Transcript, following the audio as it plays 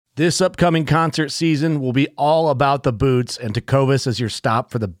This upcoming concert season will be all about the boots, and Tecovas is your stop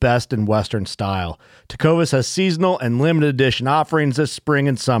for the best in Western style. Tecovas has seasonal and limited edition offerings this spring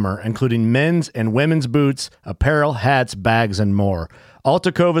and summer, including men's and women's boots, apparel, hats, bags, and more. All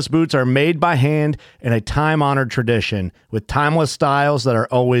Tecovas boots are made by hand in a time-honored tradition with timeless styles that are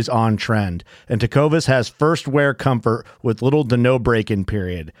always on trend. And Tecovas has first wear comfort with little to no break-in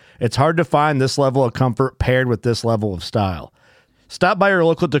period. It's hard to find this level of comfort paired with this level of style. Stop by your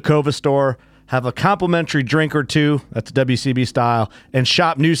local Tecovas store, have a complimentary drink or two, that's WCB style, and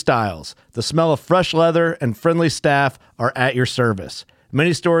shop new styles. The smell of fresh leather and friendly staff are at your service.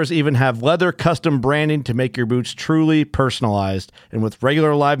 Many stores even have leather custom branding to make your boots truly personalized. And with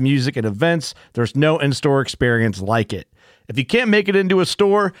regular live music and events, there's no in-store experience like it. If you can't make it into a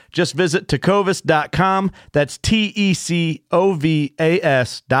store, just visit tecovas.com. That's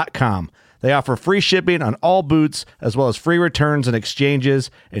TECOVAS.com. They offer free shipping on all boots, as well as free returns and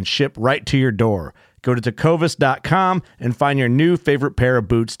exchanges, and ship right to your door. Go to tecovas.com and find your new favorite pair of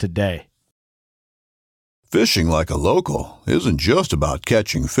boots today. Fishing like a local isn't just about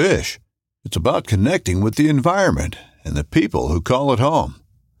catching fish. It's about connecting with the environment and the people who call it home.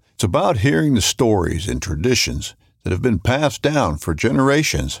 It's about hearing the stories and traditions that have been passed down for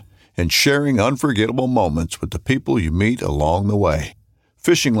generations and sharing unforgettable moments with the people you meet along the way.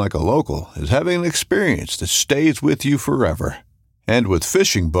 Fishing like a local is having an experience that stays with you forever. And with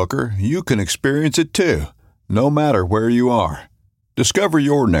Fishing Booker, you can experience it too, no matter where you are. Discover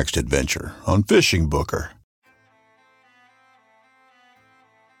your next adventure on Fishing Booker.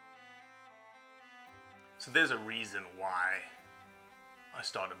 So there's a reason why I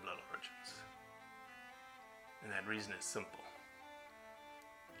started Blood Origins. And that reason is simple.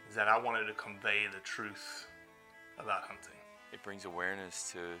 Is that I wanted to convey the truth about hunting. It brings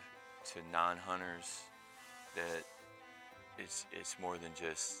awareness to non-hunters that it's more than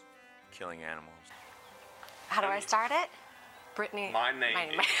just killing animals. How do I start it? Brittany. My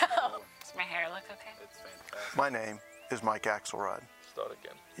name is... Does my hair look okay? It's fantastic. My name is Mike Axelrod. Start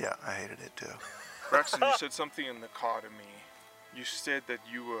again. Yeah, I hated it too. Braxton, you said something in the car to me. You said that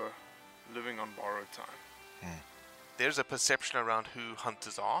you were living on borrowed time. There's a perception around who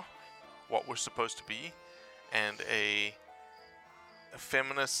hunters are, what we're supposed to be, and a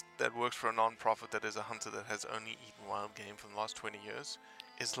feminist that works for a non-profit that is a hunter that has only eaten wild game for the last 20 years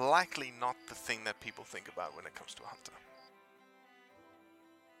is likely not the thing that people think about when it comes to a hunter.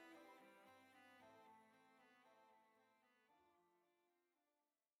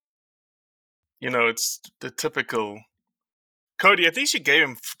 You know, it's the typical... Cody, at least you gave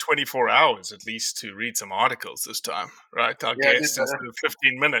him 24 hours at least to read some articles this time, right? Our guest instead of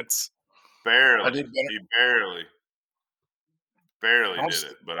 15 minutes. Barely. He barely did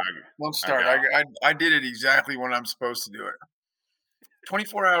it, but Don't start. I did it exactly when I'm supposed to do it.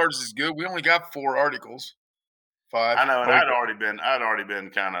 24 hours is good. We only got 4 articles. 5. I know, and I'd already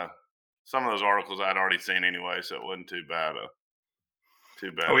been kind of some of those articles I'd already seen anyway, so it wasn't too bad.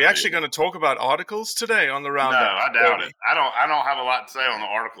 Are we actually going to talk about articles today on the Roundup? No, I doubt it. I don't have a lot to say on the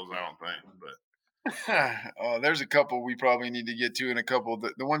articles, I don't think. But there's a couple we probably need to get to, and a couple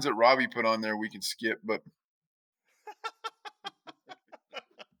the ones that Robbie put on there we can skip. But a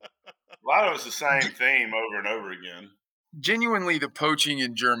lot of it's the same theme over and over again. Genuinely, the poaching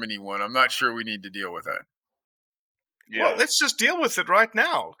in Germany one. I'm not sure we need to deal with that. Yeah. Well, let's just deal with it right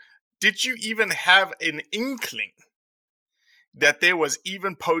now. Did you even have an inkling that there was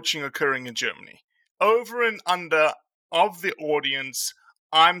even poaching occurring in Germany? Over and under of the audience,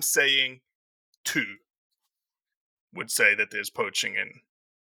 I'm saying 2 would say that there's poaching in.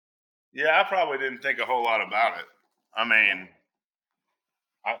 Yeah, I probably didn't think a whole lot about it. I mean,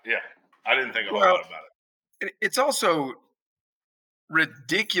 I didn't think a whole lot about it. It's also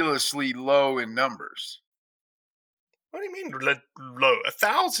ridiculously low in numbers. What do you mean low?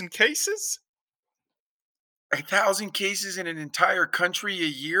 1,000 cases? 1,000 cases in an entire country a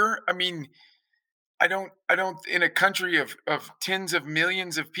year? I mean, I don't in a country of tens of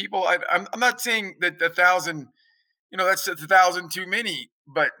millions of people. I'm not saying that 1,000, that's 1,000 too many,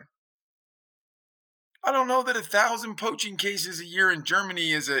 but I don't know that 1,000 poaching cases a year in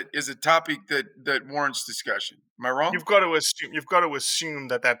Germany is a topic that warrants discussion. Am I wrong? You've got to assume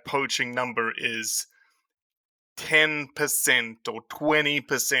that poaching number is 10% or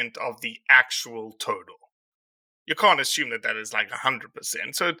 20% of the actual total. You can't assume that is like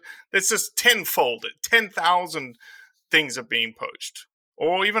 100%. So it's just tenfolded. 10,000 things are being poached,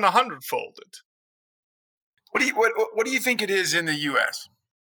 or even 100-folded. What do you think it is in the U.S.?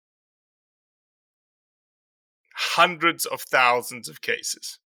 Hundreds of thousands of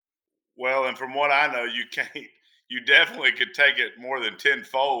cases. Well, and from what I know, you you definitely could take it more than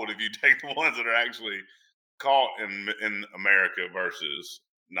tenfold if you take the ones that are actually caught in America versus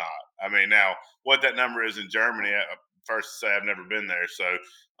not. I mean, now what that number is in Germany, first to say I've never been there, so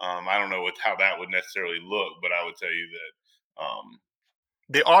I don't know how that would necessarily look, but I would tell you that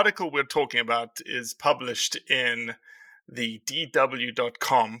the article we're talking about is published in the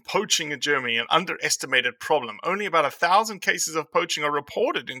DW.com. Poaching in Germany, an underestimated problem. Only about 1,000 cases of poaching are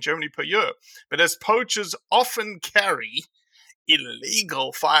reported in Germany per year. But as poachers often carry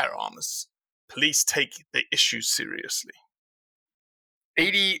illegal firearms, police take the issue seriously.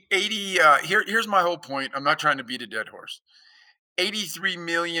 80, here's my whole point. I'm not trying to beat a dead horse. 83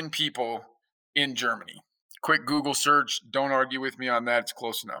 million people in Germany. Quick Google search. Don't argue with me on that. It's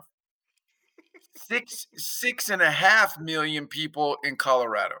close enough. 6.5 million people in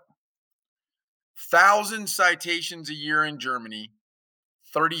Colorado. 1,000 citations a year in Germany.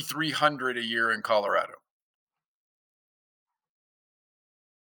 3,300 a year in Colorado.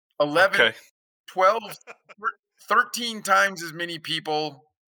 11, Okay. 12, 13 times as many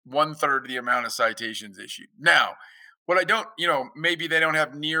people, 1/3 the amount of citations issued. Now, what I don't, maybe they don't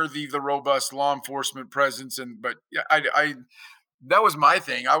have near the robust law enforcement presence, but I that was my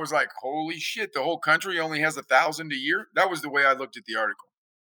thing. I was like, holy shit, the whole country only has 1,000 a year. That was the way I looked at the article.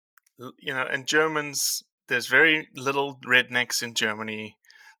 And Germans, there's very little rednecks in Germany.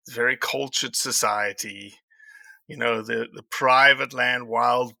 It's a very cultured society. The private land,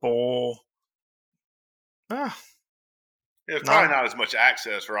 wild boar. There's probably not as much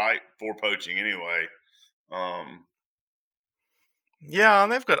access, right, for poaching anyway. Yeah,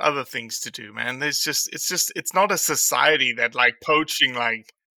 and they've got other things to do, man. It's not a society that like poaching,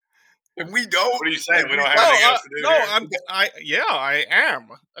 like. If we don't, what are you saying? We don't have anything else to do. I am.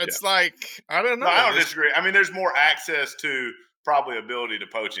 It's like, I don't know. No, I don't disagree. I mean, there's more access to probably ability to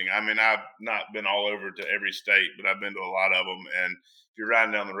poaching. I mean, I've not been all over to every state, but I've been to a lot of them. And if you're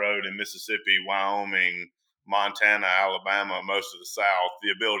riding down the road in Mississippi, Wyoming, Montana, Alabama, most of the South,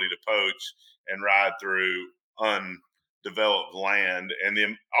 the ability to poach and ride through undeveloped land,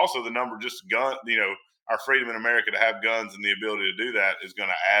 and also the number of just gun, our freedom in America to have guns and the ability to do that is going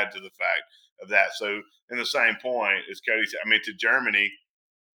to add to the fact of that. So, in the same point as Cody said, I mean, to Germany,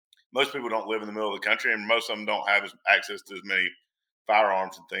 most people don't live in the middle of the country, and most of them don't have access to as many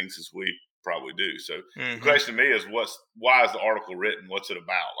firearms and things as we probably do. So, the question to me is, why is the article written? What's it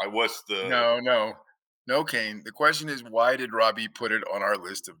about? Like, what's the No, Kane. The question is, why did Robbie put it on our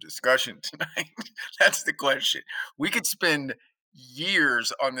list of discussion tonight? That's the question. We could spend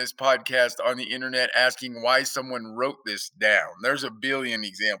years on this podcast on the internet asking why someone wrote this down. There's a billion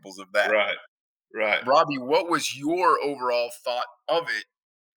examples of that. Right. Robbie, what was your overall thought of it?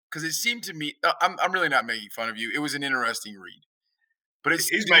 Because it seemed to me, I'm really not making fun of you. It was an interesting read. But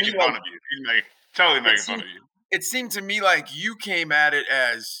he's making fun of you. He's totally making fun of you. It seemed to me like you came at it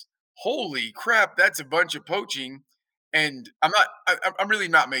as, holy crap, that's a bunch of poaching. And I'm really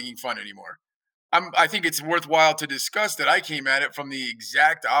not making fun anymore. I think it's worthwhile to discuss that I came at it from the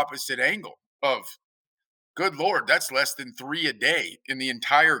exact opposite angle of, good Lord, that's less than 3 a day in the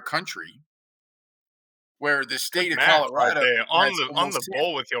entire country, where the state of Colorado right on the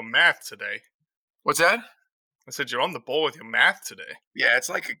ball with your math today. What's that? I said you're on the ball with your math today. Yeah, it's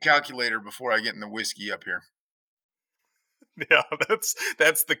like a calculator before I get in the whiskey up here. Yeah,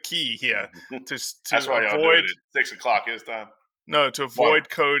 that's the key here. That's why y'all do it at 6:00 his time. No, to avoid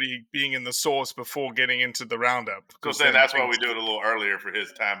Cody being in the source before getting into the roundup. Because that's why we do it a little earlier for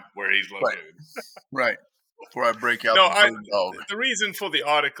his time where he's located. Right. Before I break out the reason for the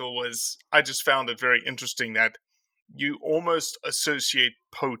article was I just found it very interesting that you almost associate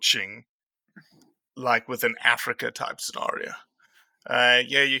poaching like with an Africa type scenario.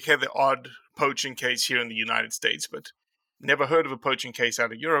 You have the odd poaching case here in the United States, but never heard of a poaching case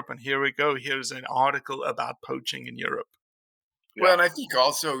out of Europe. And here we go. Here's an article about poaching in Europe. Yeah. Well, and I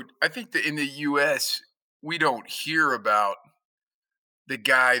think that in the U.S., we don't hear about the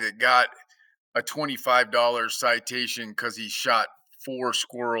guy that got a $25 citation because he shot 4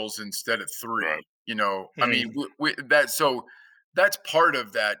 squirrels instead of 3. Right. I mean, that's part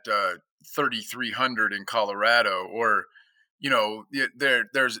of that 3,300 in Colorado, or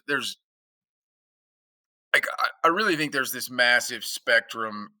there's like, I really think there's this massive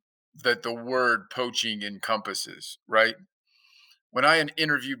spectrum that the word poaching encompasses, right? When I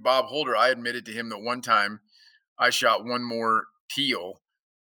interviewed Bob Holder, I admitted to him that one time I shot one more teal.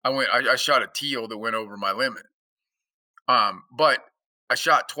 I shot a teal that went over my limit. But I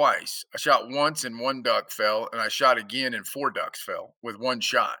shot twice. I shot once and 1 duck fell, and I shot again and 4 ducks fell with 1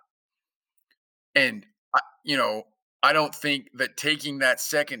 shot. And I don't think that taking that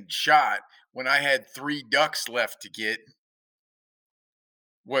second shot when I had 3 ducks left to get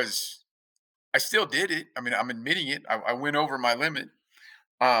was I still did it. I mean, I'm admitting it. I went over my limit.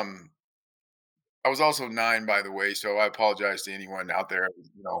 Um, I was also 9, by the way, so I apologize to anyone out there.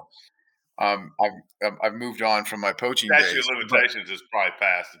 I've moved on from my poaching Statute of days, but limitations is probably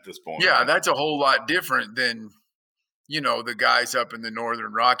passed at this point, yeah, right? that's a whole lot different than the guys up in the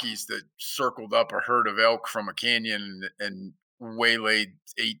northern Rockies that circled up a herd of elk from a canyon and waylaid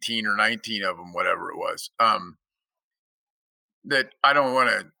 18 or 19 of them, whatever it was. That I don't want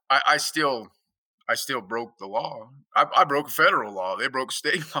to. I still broke the law. I broke a federal law. They broke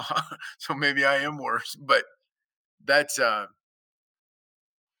state law. So maybe I am worse. But that's I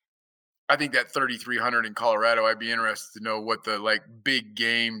think that 3,300 in Colorado, I'd be interested to know what the like big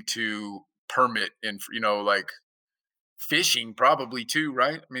game to permit and like fishing probably too,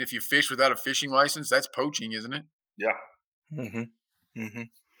 right? I mean, if you fish without a fishing license, that's poaching, isn't it? Yeah.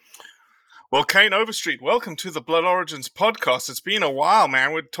 Well, Kane Overstreet, welcome to the Blood Origins podcast. It's been a while,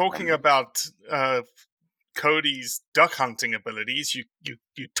 man. We're talking about Cody's duck hunting abilities. You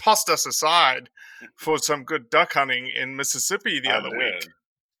tossed us aside for some good duck hunting in Mississippi the other week.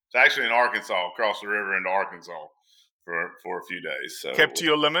 It's actually in Arkansas, across the river into Arkansas for a few days. So kept to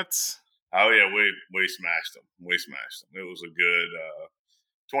your limits? Oh yeah, we smashed them. It was a good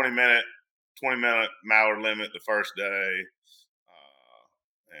 20-minute mallard limit the first day.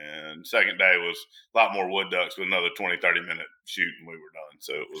 And second day was a lot more wood ducks with another 20-30 minute shoot, and we were done.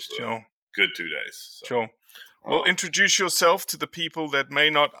 So it was a good 2 days. So, sure. Well, introduce yourself to the people that may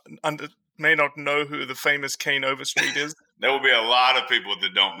not know who the famous Kane Overstreet is. There will be a lot of people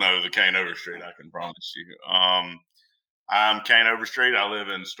that don't know the Kane Overstreet, I can promise you. I'm Kane Overstreet. I live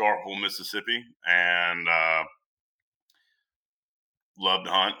in Starkville, Mississippi, and love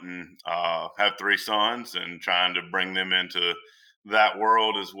to hunt and have 3 sons and trying to bring them into that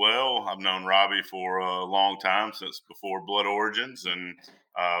world as well. I've known Robbie for a long time, since before Blood Origins, and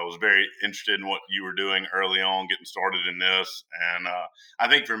was very interested in what you were doing early on, getting started in this. And I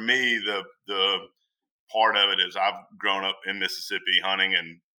think for me, the part of it is I've grown up in Mississippi hunting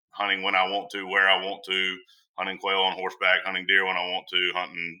when I want to, where I want to, hunting quail on horseback, hunting deer when I want to,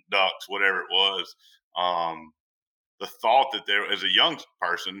 hunting ducks, whatever it was. The thought that there, as a young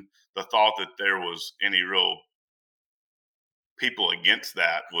person, the thought that there was any real people against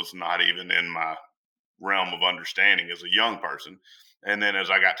that was not even in my realm of understanding as a young person. And then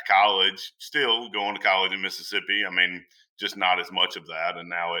as I got to college, still going to college in Mississippi, I mean, just not as much of that. And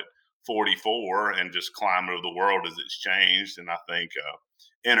now at 44, and just climate of the world as it's changed. And I think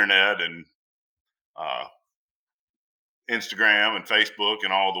internet and Instagram and Facebook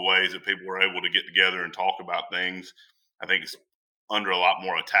and all the ways that people were able to get together and talk about things, I think it's under a lot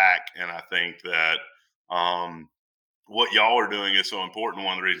more attack. And I think that what y'all are doing is so important.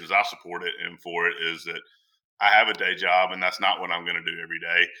 One of the reasons I support it and for it is that I have a day job, and that's not what I'm going to do every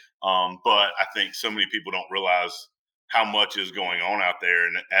day. But I think so many people don't realize how much is going on out there.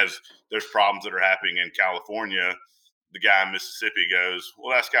 And as there's problems that are happening in California, the guy in Mississippi goes,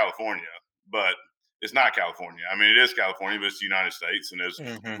 well, that's California, but it's not California. I mean, it is California, but it's the United States. And as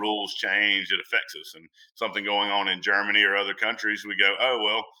rules change, it affects us. And something going on in Germany or other countries, we go, oh,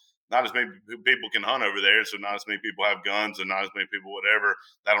 well, not as many people can hunt over there, so not as many people have guns, and not as many people whatever.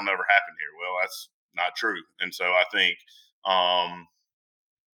 That'll never happen here. Well, that's not true. And so I think, I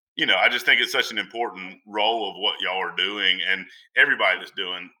just think it's such an important role of what y'all are doing, and everybody that's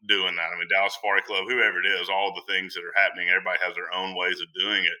doing that. I mean, Dallas Safari Club, whoever it is, all the things that are happening, everybody has their own ways of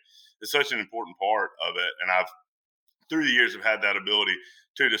doing it. It's such an important part of it. And I've, through the years, have had that ability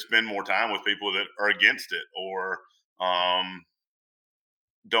to spend more time with people that are against it or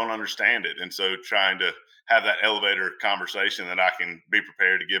don't understand it. And so trying to have that elevator conversation that I can be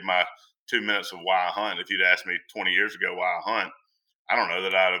prepared to give my 2 minutes of why I hunt. If you'd asked me 20 years ago why I hunt, I don't know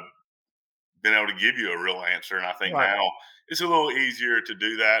that I'd have been able to give you a real answer. And I think now it's a little easier to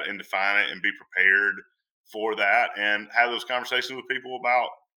do that and define it and be prepared for that and have those conversations with people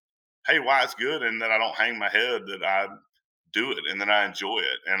about, hey, why it's good, and that I don't hang my head, that I do it and that I enjoy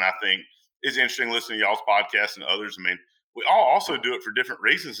it. And I think it's interesting listening to y'all's podcast and others. I mean, we all also do it for different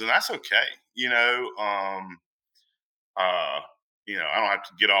reasons, and that's okay. I don't have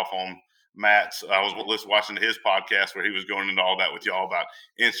to get off on Matt's. I was watching his podcast where he was going into all that with y'all about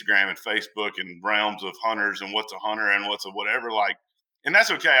Instagram and Facebook and realms of hunters and what's a hunter and what's a whatever. Like, and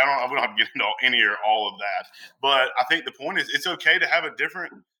that's okay. We don't have to get into any or all of that. But I think the point is, it's okay to have a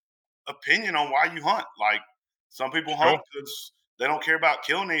different opinion on why you hunt. Like, some people hunt because they don't care about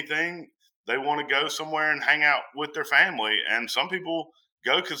killing anything. They want to go somewhere and hang out with their family. And some people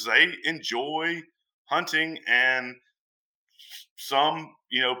go because they enjoy hunting and some,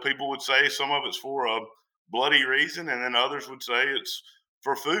 people would say some of it's for a bloody reason, and then others would say it's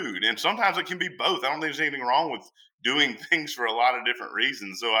for food. And sometimes it can be both. I don't think there's anything wrong with doing things for a lot of different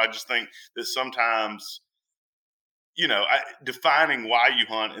reasons. So I just think that sometimes, defining why you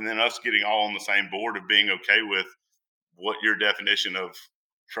hunt and then us getting all on the same board of being okay with what your definition of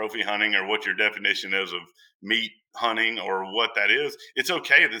trophy hunting or what your definition is of meat hunting or what that is, it's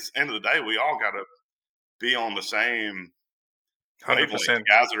okay. At the end of the day, we all got to be on the same wavelength. 100%.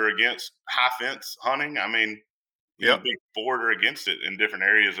 Guys that are against high fence hunting, I mean, Yep. big board are against it in different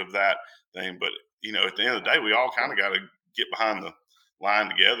areas of that thing. But, at the end of the day, we all kind of got to get behind the line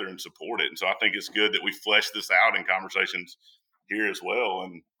together and support it. And so I think it's good that we flesh this out in conversations here as well.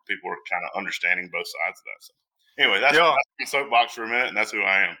 And people are kind of understanding both sides of that. So anyway, that's Yeah. my soapbox for a minute, and that's who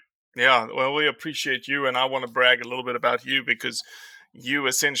I am. Yeah, well, we appreciate you, and I want to brag a little bit about you because you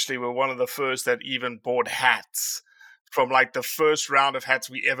essentially were one of the first that even bought hats from like the first round of hats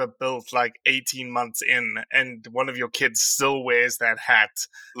we ever built, like 18 months in, and one of your kids still wears that hat.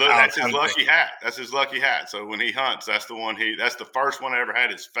 Look, out that's his hunting. lucky hat. That's his lucky hat. So when he hunts, that's the first one I ever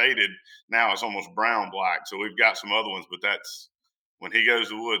had. It's faded. Now it's almost brown black. So we've got some other ones, but that's when he goes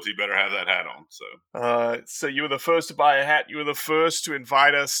to the woods, he better have that hat on. So you were the first to buy a hat. You were the first to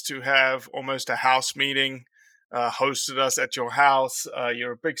invite us to have almost a house meeting, hosted us at your house.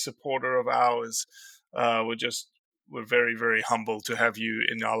 You're a big supporter of ours. We're very, very humbled to have you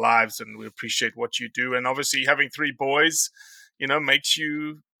in our lives, and we appreciate what you do. And obviously having 3 boys, makes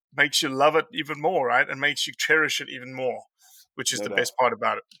you love it even more, right? And makes you cherish it even more, which is No the doubt. best part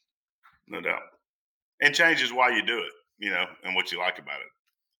about it. No doubt. And changes why you do it, and what you like about it.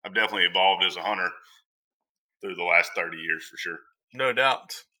 I've definitely evolved as a hunter through the last 30 years for sure. No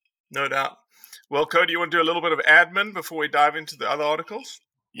doubt. No doubt. Well, Cody, you want to do a little bit of admin before we dive into the other articles?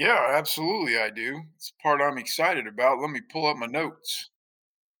 Yeah, absolutely, I do. It's the part I'm excited about. Let me pull up my notes.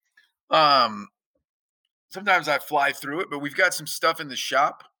 Sometimes I fly through it, but we've got some stuff in the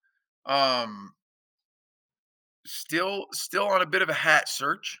shop. Still on a bit of a hat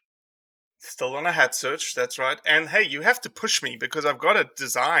search. Still on a hat search, that's right. And hey, you have to push me because I've got a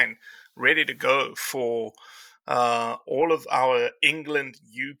design ready to go for all of our England,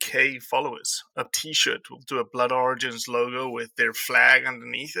 UK followers. A T-shirt. We'll do a Blood Origins logo with their flag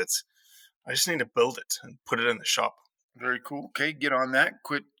underneath it. I just need to build it and put it in the shop. Very cool. Okay, get on that.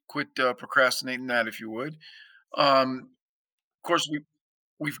 Quit procrastinating that if you would. Of course,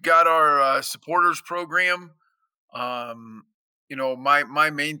 we've got our supporters program. My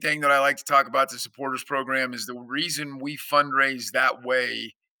main thing that I like to talk about the supporters program is the reason we fundraise that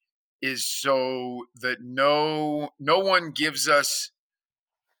way is so that no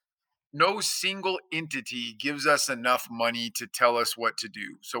single entity gives us enough money to tell us what to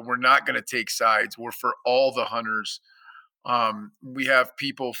do. So we're not going to take sides. We're for all the hunters. We have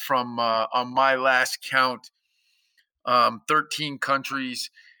people from, on my last count, 13 countries.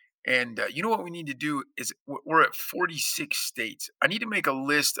 And you know what we need to do is we're at 46 states. I need to make a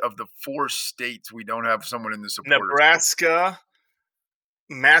list of the 4 states we don't have someone in the supporters. Nebraska,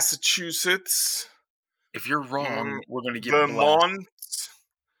 Massachusetts. If you're wrong, we're going to get Vermont.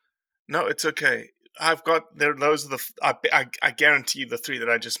 No, it's okay. I've got there. Those are I guarantee you the 3 that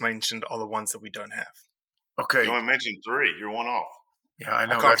I just mentioned are the ones that we don't have. Okay. You only mentioned 3. You're one off. Yeah, I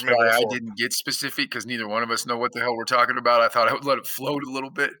know. That's why I didn't get specific because neither one of us know what the hell we're talking about. I thought I would let it float a little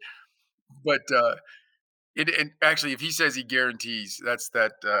bit. But and actually, if he says he guarantees, that's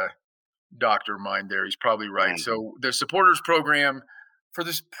that doctor mind there. He's probably right. So the supporters program, for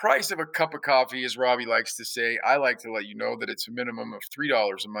this price of a cup of coffee, as Robbie likes to say, I like to let you know that it's a minimum of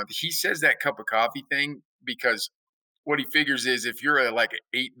 $3 a month. He says that cup of coffee thing because what he figures is if you're like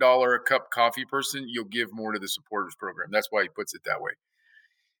an $8 a cup coffee person, you'll give more to the supporters program. That's why he puts it that way.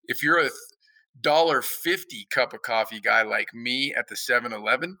 If you're a $1.50 cup of coffee guy like me at the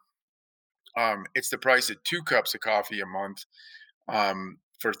 7-Eleven, it's the price of 2 cups of coffee a month.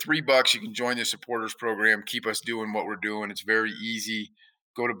 For $3, you can join the supporters program. Keep us doing what we're doing. It's very easy.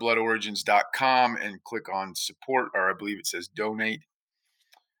 Go to bloodorigins.com and click on support, or I believe it says donate.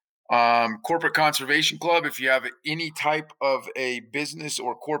 Corporate Conservation Club. If you have any type of a business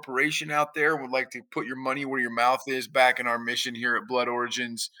or corporation out there, would like to put your money where your mouth is, back in our mission here at Blood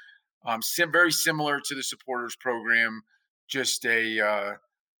Origins. Very similar to the supporters program, just a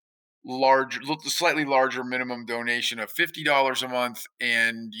slightly larger minimum donation of $50 a month,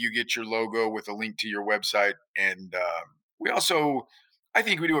 and you get your logo with a link to your website. And I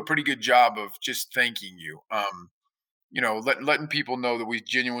think we do a pretty good job of just thanking you. Letting people know that we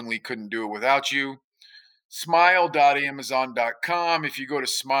genuinely couldn't do it without you. smile.amazon.com. If you go to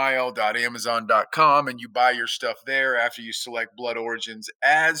smile.amazon.com and you buy your stuff there after you select Blood Origins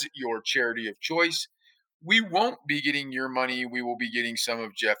as your charity of choice, we won't be getting your money. We will be getting some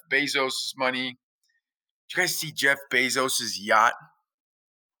of Jeff Bezos' money. Did you guys see Jeff Bezos' yacht?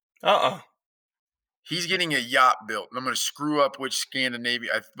 He's getting a yacht built. And I'm going to screw up which Scandinavia.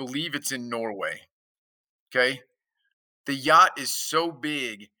 I believe it's in Norway. Okay. The yacht is so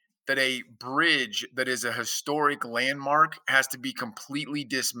big that a bridge that is a historic landmark has to be completely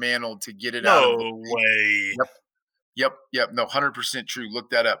dismantled to get it out of the No way. Yep. No, 100% true.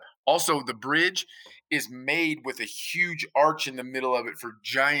 Look that up. Also, the bridge is made with a huge arch in the middle of it for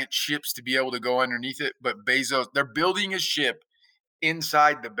giant ships to be able to go underneath it. But Bezos, they're building a ship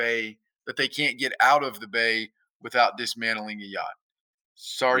inside the bay that they can't get out of the bay without dismantling a yacht.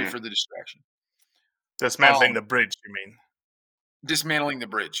 Sorry for the distraction. Dismantling the bridge, you mean? Dismantling the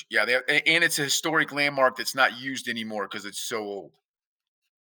bridge. Yeah, and it's a historic landmark that's not used anymore because it's so old.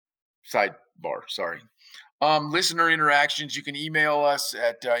 Sidebar, sorry. Listener interactions, you can email us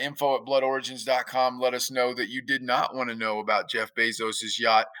at info@bloodorigins.com. Let us know that you did not want to know about Jeff Bezos'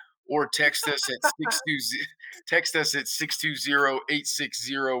 yacht, or text us at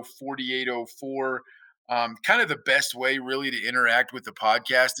 620-860-4804. Kind of the best way really to interact with the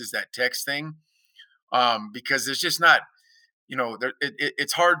podcast is that text thing, because there's just not,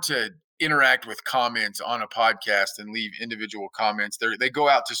 it's hard to interact with comments on a podcast and leave individual comments. They go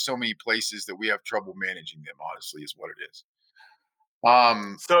out to so many places that we have trouble managing them, honestly, is what it is.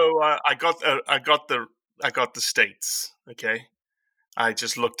 So I got the states. Okay, I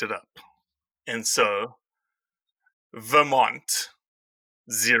just looked it up, and so Vermont,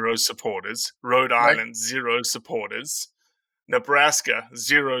 0 supporters. Rhode Island, 0 supporters. Nebraska,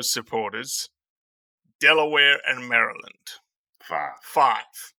 0 supporters. Delaware and Maryland, 5.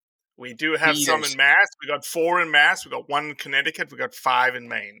 We do have some in Mass. We got 4 in Mass. We got 1 in Connecticut. We got 5 in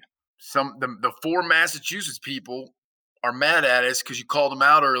Maine. The 4 Massachusetts people are mad at us because you called them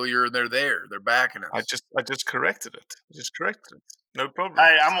out earlier. And they're there. They're backing us. I just corrected it. No problem.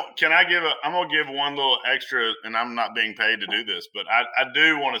 Hey, I'm gonna give one little extra, and I'm not being paid to do this, but I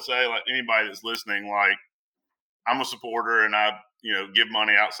do want to say, like, anybody that's listening, like, I'm a supporter and I give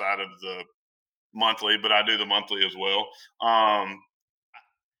money outside of the monthly, but I do the monthly as well.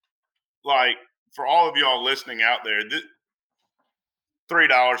 Like, for all of y'all listening out there,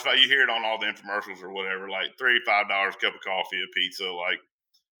 $3, you hear it on all the infomercials or whatever, like $3, $5, cup of coffee, a pizza. Like,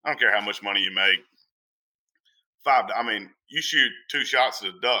 I don't care how much money you make. I mean, you shoot 2 shots at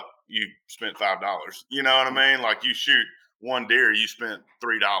a duck, you spent $5. You know what I mean? Like, you shoot 1 deer, you spent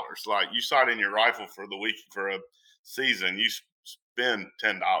 $3. Like, you sight in your rifle for the week for a season, you spend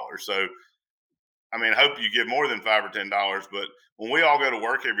 $10. So, I mean, I hope you give more than $5 or $10. But when we all go to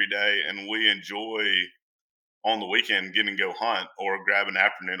work every day and we enjoy on the weekend getting to go hunt or grab an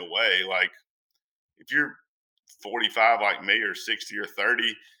afternoon away, like, if you're 45 like me, or 60 or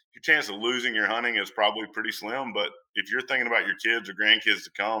 30, your chance of losing your hunting is probably pretty slim. But if you're thinking about your kids or grandkids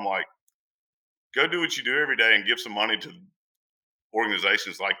to come, like, go do what you do every day and give some money to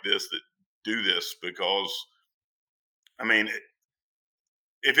organizations like this that do this, because, I mean,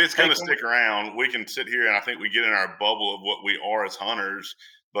 if it's going to stick around, we can sit here and I think we get in our bubble of what we are as hunters.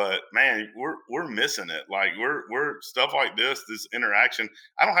 But man, we're missing it. Like, we're stuff like this interaction.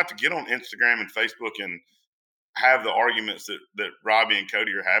 I don't have to get on Instagram and Facebook and have the arguments that Robbie and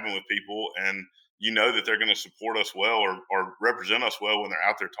Cody are having with people, and that they're going to support us well or represent us well when they're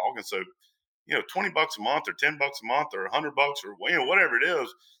out there talking. So, $20 a month or $10 a month or $100 or whatever it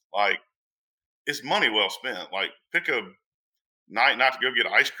is, like, it's money well spent. Like, pick a night not to go get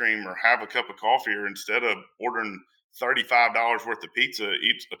ice cream or have a cup of coffee, or instead of ordering $35 worth of pizza,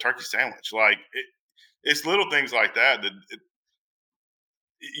 eat a turkey sandwich. Like, it's little things like that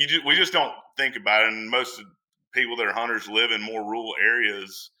we just don't think about it. And most people that are hunters live in more rural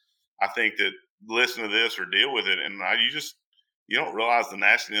areas, I think, that listen to this or deal with it, and you don't realize the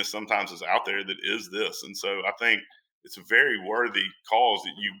nastiness sometimes is out there that is this. And so I think it's a very worthy cause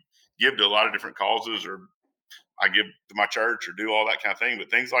that you give to a lot of different causes, or I give to my church, or do all that kind of thing.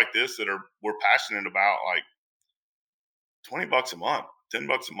 But things like this that we're passionate about, like $20 a month, $10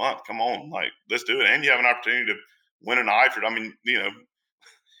 a month, come on, like, let's do it. And you have an opportunity to win a knife. I mean,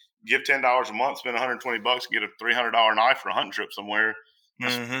 give $10 a month, spend $120, get a $300 knife for a hunting trip somewhere.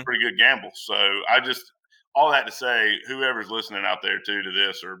 That's a pretty good gamble. So all that to say, whoever's listening out there too to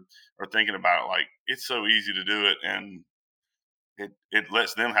this, or thinking about it, like, it's so easy to do it, and it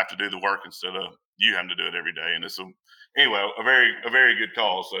lets them have to do the work instead of you having to do it every day. And anyway, a very good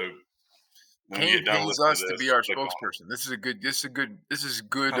call. So when we Kane get done pays listening us to to this, be our click on spokesperson. This is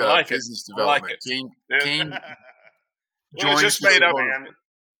good I like it. business I like development. it. Kane Well, it's joins just the made up. total. man.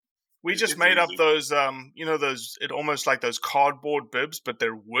 We just It's made up easy. those, those, it almost like those cardboard bibs, but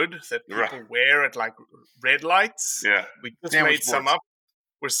they're wood that people Right. wear at like red lights. Yeah. We just Sandwich made some boards. up.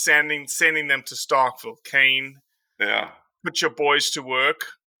 We're sending them to Starkville. Kane, Yeah. put your boys to work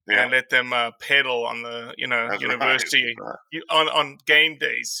Yeah. and let them pedal on the, That's university right. on game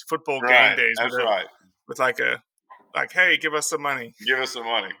days, football game Right. days. That's right. With like hey, give us some money. Give us some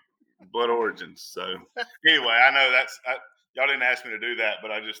money. Blood Origins. So anyway, I know y'all didn't ask me to do that,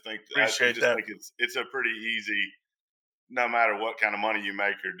 but I just think Appreciate that. think it's a pretty easy. No matter what kind of money you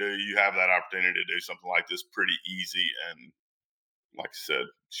make or do, you have that opportunity to do something like this pretty easy. And like I said,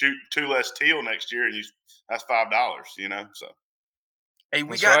 shoot 2 less teal next year, and that's $5. So Hey,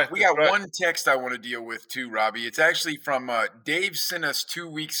 we That's got right, we that's got right. one text I want to deal with too, Robbie. It's actually from Dave sent us 2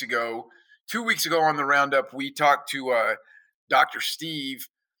 weeks ago. 2 weeks ago on the Roundup, we talked to Dr. Steve,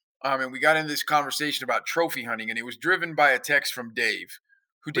 and we got into this conversation about trophy hunting, and it was driven by a text from Dave,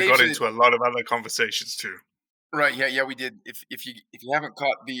 who We Dave got said, into a lot of other conversations too. right, yeah, we did. If you haven't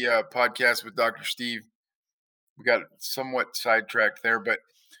caught the podcast with Dr. Steve, we got somewhat sidetracked there, but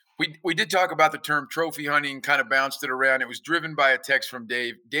we did talk about the term trophy hunting, kind of bounced it around. It was driven by a text from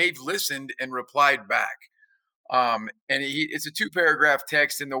Dave. Dave listened and replied back. And it's a 2-paragraph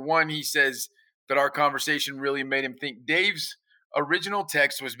text. And the one he says that our conversation really made him think. Dave's original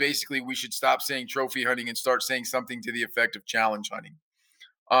text was basically we should stop saying trophy hunting and start saying something to the effect of challenge hunting.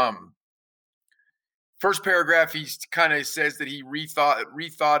 First paragraph, he kind of says that he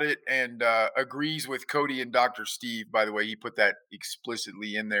rethought it and agrees with Cody and Dr. Steve. By the way, he put that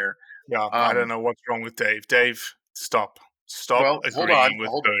explicitly in there. Yeah, I don't know what's wrong with Dave. Dave, stop. Stop agreeing with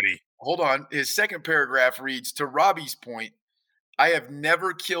Cody. Hold on. His second paragraph reads, to Robbie's point, I have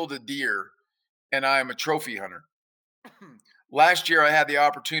never killed a deer, and I am a trophy hunter. Last year, I had the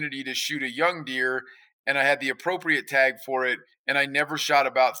opportunity to shoot a young deer, and I had the appropriate tag for it, and I never thought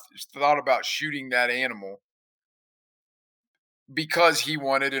about shooting that animal because he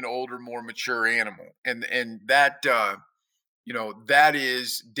wanted an older, more mature animal. And that that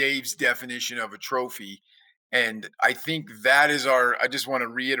is Dave's definition of a trophy. And I think I just want to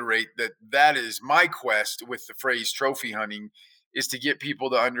reiterate that is my quest with the phrase trophy hunting, is to get people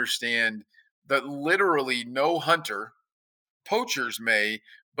to understand that literally no hunter, poachers may,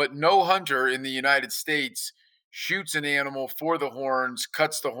 but no hunter in the United States shoots an animal for the horns,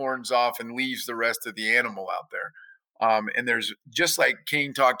 cuts the horns off, and leaves the rest of the animal out there. And there's, just like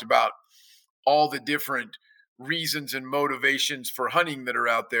Kane talked about, all the different reasons and motivations for hunting that are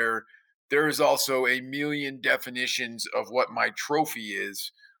out there. There is also a million definitions of what my trophy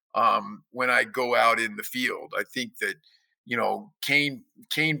is when I go out in the field. I think that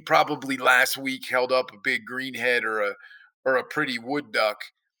Kane probably last week held up a big greenhead or a pretty wood duck,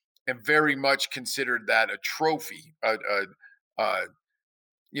 and very much considered that a trophy, a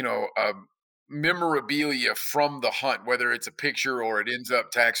memorabilia from the hunt, whether it's a picture or it ends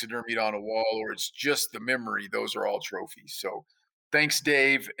up taxidermied on a wall or it's just the memory. Those are all trophies. So thanks,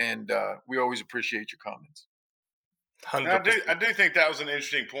 Dave, and we always appreciate your comments. And I do think that was an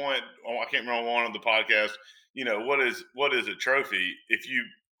interesting point. I can't remember one of the podcast. What is a trophy? I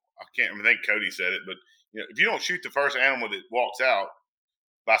can't remember. I think Cody said it, but if you don't shoot the first animal that walks out,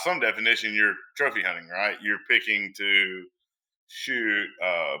 by some definition, you're trophy hunting, right? You're picking to shoot.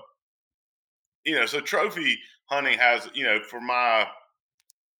 So trophy hunting has, for my,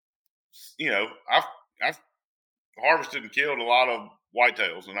 I've harvested and killed a lot of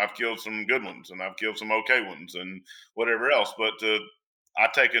whitetails, and I've killed some good ones, and I've killed some okay ones, and whatever else. But I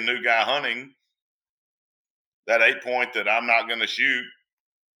take a new guy hunting, that 8-point that I'm not going to shoot,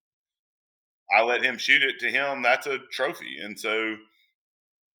 I let him shoot it. To him, that's a trophy. And so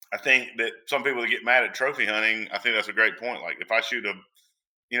I think that some people that get mad at trophy hunting, I think that's a great point. Like if I shoot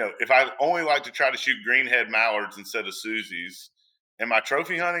if I only like to try to shoot greenhead mallards instead of Susies, am I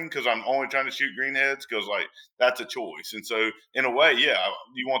trophy hunting because I'm only trying to shoot greenheads? Because that's a choice. And so in a way, yeah,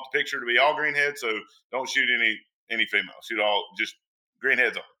 you want the picture to be all greenheads, so don't shoot any females. Shoot all just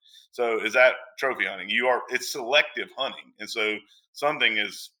greenheads on. So is that trophy hunting? It's selective hunting, and so something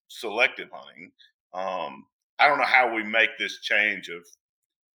is selective hunting. I don't know how we make this change of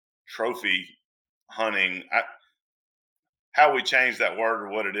trophy hunting. How we change that word or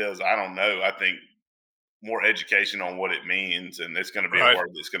what it is, I don't know. I think more education on what it means, and it's going to be a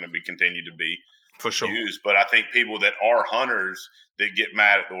word that's going to be continue to be for sure used. But I think people that are hunters that get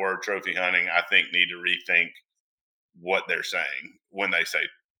mad at the word trophy hunting, I think need to rethink what they're saying when they say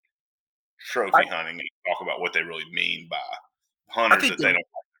trophy hunting and talk about what they really mean by hunters that they don't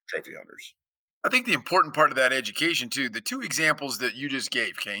like trophy hunters. I think the important part of that education too, the two examples that you just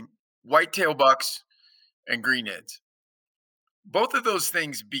gave, Kane, whitetail bucks and greenheads. Both of those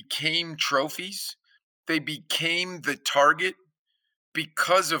things became trophies. They became the target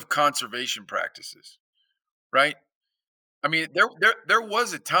because of conservation practices, right? I mean, there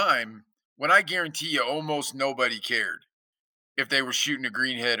was a time when I guarantee you almost nobody cared if they were shooting a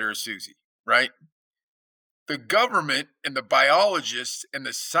greenhead or a Susie, right? The government and the biologists and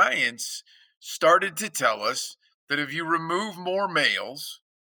the science started to tell us that if you remove more males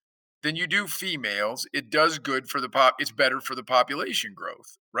than you do females, it does good for the it's better for the population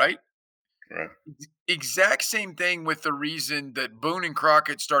growth, right? Right. Exact same thing with the reason that Boone and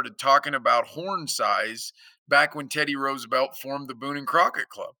Crockett started talking about horn size back when Teddy Roosevelt formed the Boone and Crockett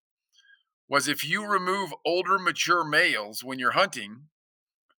Club. Was if you remove older mature males when you're hunting,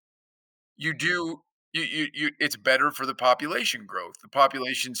 you do it's better for the population growth, the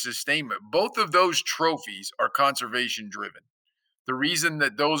population sustainment. Both of those trophies are conservation driven. The reason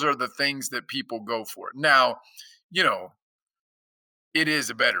that those are the things that people go for. Now, you know, it is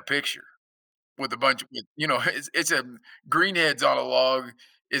a better picture with a bunch of, it's a greenheads on a log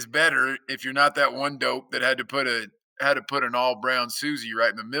is better if you're not that one dope that had to put an all brown Susie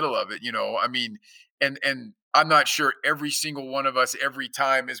right in the middle of it. I mean, and I'm not sure every single one of us every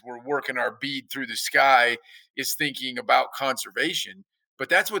time as we're working our bead through the sky is thinking about conservation, but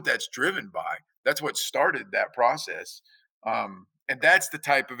that's what that's driven by. That's what started that process. And that's the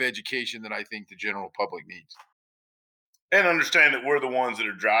type of education that I think the general public needs. And understand that we're the ones that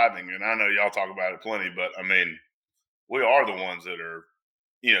are driving. And I know y'all talk about it plenty, but I mean, we are the ones that are,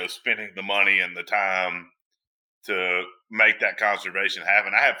 spending the money and the time to make that conservation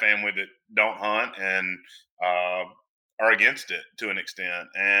happen. I have family that don't hunt and are against it to an extent.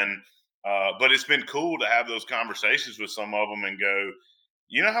 And, but it's been cool to have those conversations with some of them and go,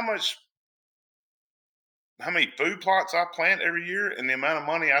 you know how many food plots I plant every year and the amount of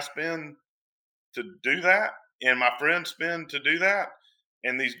money I spend to do that and my friends spend to do that.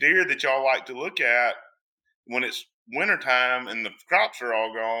 And these deer that y'all like to look at when it's wintertime and the crops are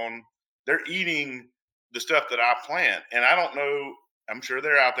all gone, they're eating the stuff that I plant. And I don't know, I'm sure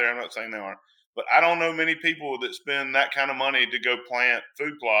they're out there. I'm not saying they aren't, but I don't know many people that spend that kind of money to go plant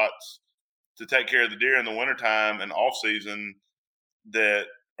food plots to take care of the deer in the wintertime and off season that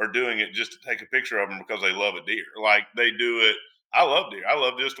are doing it just to take a picture of them because they love a deer. Like they do it. I love deer. I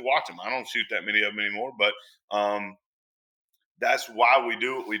love just to watch them. I don't shoot that many of them anymore, but that's why we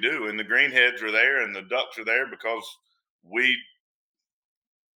do what we do. And the greenheads are there and the ducks are there because we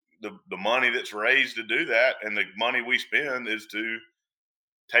the money that's raised to do that and the money we spend is to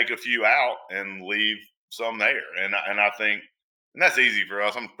take a few out and leave some there. And I think and that's easy for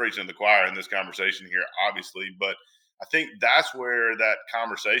us. I'm preaching to the choir in this conversation here, obviously, but I think that's where that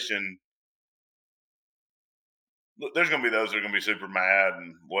conversation. Look, there's going to be those that are going to be super mad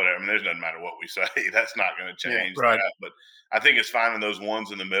and whatever. I mean, there's doesn't matter what we say. That's not going to change right. that. But I think it's finding those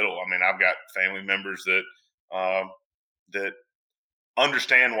ones in the middle. I mean, I've got family members that that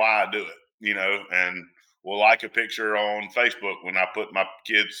understand why I do it, and will like a picture on Facebook when I put my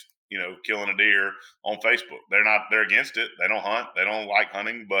kids, killing a deer on Facebook. They're against it. They don't hunt. They don't like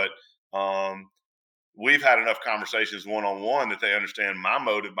hunting, but we've had enough conversations one on one that they understand my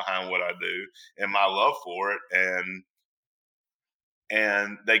motive behind what I do and my love for it,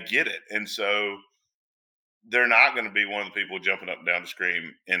 and they get it. And so they're not going to be one of the people jumping up and down to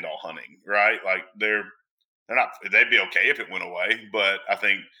scream end all hunting, right? Like they're not. They'd be okay if it went away, but I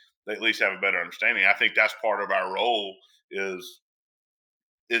think they at least have a better understanding. I think that's part of our role is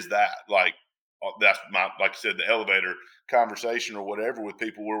that like that's my like I said the elevator conversation or whatever with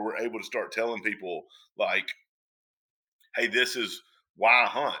people where we're able to start telling people like, hey, this is why I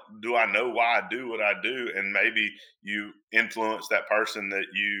hunt. Do I know why I do what I do? And maybe you influence that person that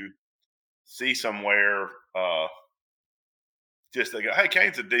you see somewhere. Just they go, hey,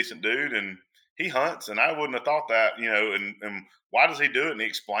 Kane's a decent dude and he hunts, and I wouldn't have thought that, and why does he do it? And he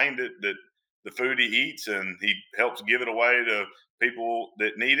explained it that the food he eats and he helps give it away to people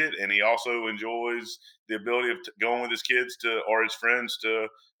that need it, and he also enjoys the ability of going with his kids to or his friends to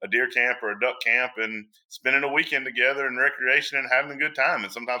a deer camp or a duck camp and spending a weekend together and recreation and having a good time.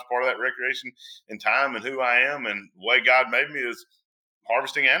 And sometimes part of that recreation and time and who I am and the way God made me is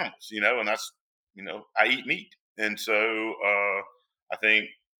harvesting animals, and that's I eat meat. And so I think,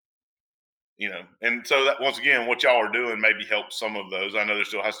 and so that once again, what y'all are doing maybe helps some of those. I know there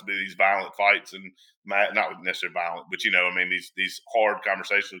still has to be these violent fights and not necessarily violent, but I mean, these hard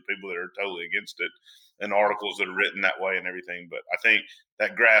conversations with people that are totally against it and articles that are written that way and everything. But I think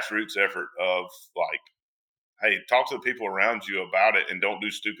that grassroots effort of like, hey, talk to the people around you about it and don't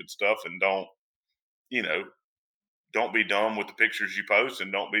do stupid stuff and don't don't be dumb with the pictures you post,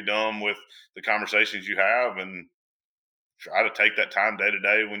 and don't be dumb with the conversations you have, and try to take that time day to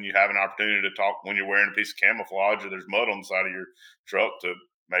day when you have an opportunity to talk, when you're wearing a piece of camouflage or there's mud on the side of your truck, to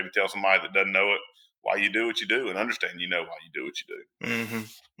maybe tell somebody that doesn't know it why you do what you do, and understand why you do what you do. Mm-hmm.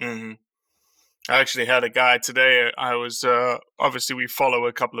 Mm-hmm. I actually had a guy today. I was obviously we follow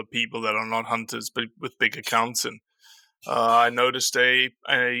a couple of people that are not hunters, but with big accounts, and I noticed a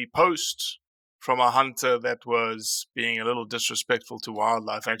post from a hunter that was being a little disrespectful to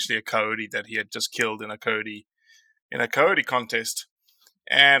wildlife. Actually, a coyote that he had just killed in a coyote contest,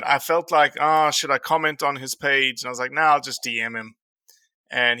 and I felt like, should I comment on his page? And I was like, I'll just DM him.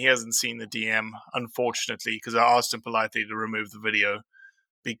 And he hasn't seen the DM, unfortunately, because I asked him politely to remove the video,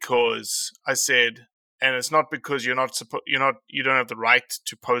 because I said, and it's not because you don't have the right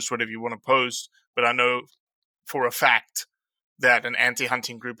to post whatever you want to post, but I know for a fact that an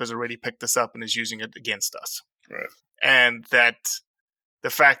anti-hunting group has already picked this up and is using it against us. Right. And that the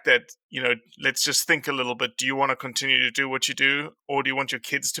fact that, let's just think a little bit. Do you want to continue to do what you do, or do you want your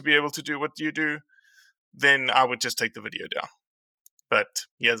kids to be able to do what you do? Then I would just take the video down. But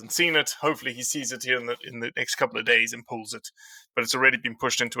he hasn't seen it. Hopefully he sees it here in the next couple of days and pulls it. But it's already been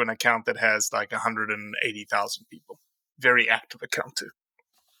pushed into an account that has like 180,000 people. Very active account too.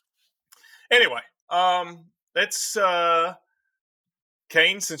 Anyway, let's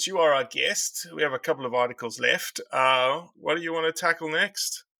Kane, since you are our guest, we have a couple of articles left. What do you want to tackle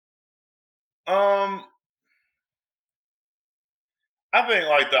next? I think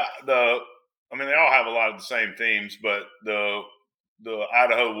like they all have a lot of the same themes, but the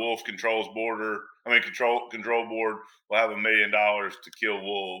Idaho Wolf Control Board will have $1 million to kill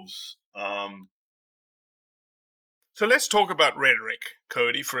wolves. So let's talk about rhetoric,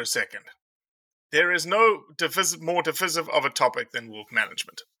 Cody, for a second. There is no more divisive of a topic than wolf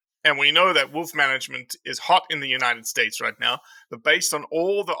management. And we know that wolf management is hot in the United States right now. But based on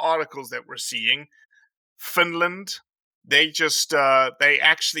all the articles that we're seeing, Finland, they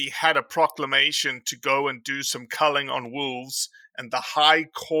actually had a proclamation to go and do some culling on wolves. And the High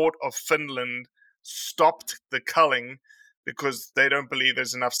Court of Finland stopped the culling because they don't believe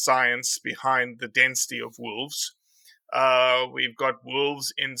there's enough science behind the density of wolves. We've got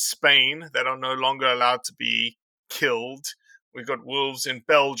wolves in Spain that are no longer allowed to be killed. We've got wolves in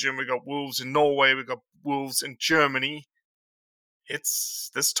Belgium. We've got wolves in Norway. We've got wolves in Germany.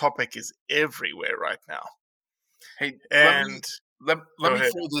 This topic is everywhere right now. Hey, and let me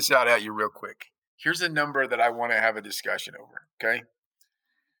throw this out at you real quick. Here's a number that I want to have a discussion over. Okay,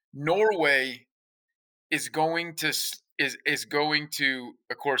 Norway is going to,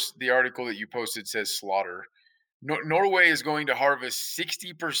 of course, the article that you posted says slaughter. Norway is going to harvest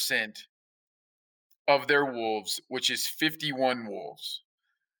 60% of their wolves, which is 51 wolves.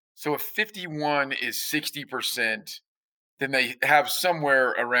 So if 51 is 60%, then they have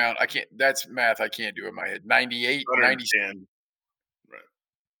somewhere around, that's math I can't do in my head, 98, 110. Right.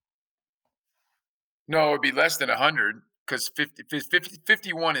 No, it would be less than 100, because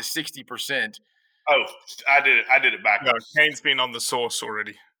 51 is 60%. Oh, I did it backwards. No, Kane's been on the source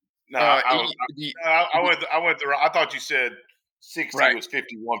already. No, I went the I thought you said 60 was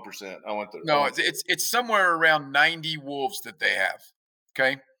 51%. I went the No, it's somewhere around 90 wolves that they have.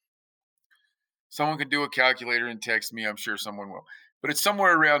 Okay, someone can do a calculator and text me. I'm sure someone will, but it's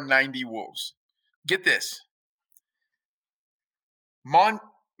somewhere around 90 wolves. Get this: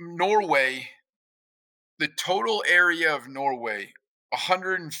 Norway, the total area of Norway,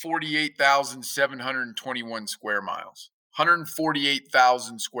 148,721 square miles.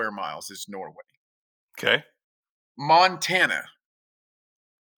 148,000 square miles is Norway. Okay. Montana,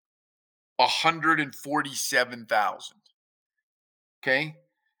 147,000. Okay.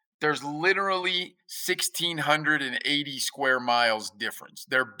 There's literally 1,680 square miles difference.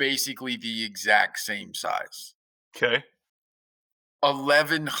 They're basically the exact same size. Okay.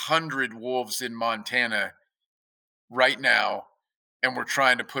 1,100 wolves in Montana right now, and we're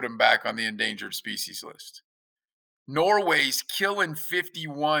trying to put them back on the endangered species list. Norway's killing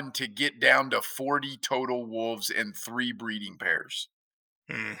 51 to get down to 40 total wolves and 3 breeding pairs.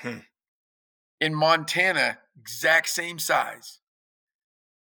 Mm-hmm. In Montana, exact same size,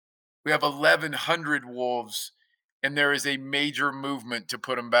 we have 1,100 wolves, and there is a major movement to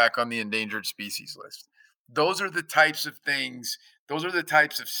put them back on the endangered species list. Those are the types of things, those are the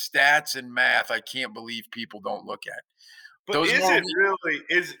types of stats and math I can't believe people don't look at. But is it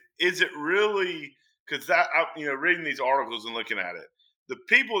really, because reading these articles and looking at it, the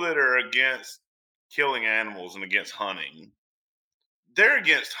people that are against killing animals and against hunting, they're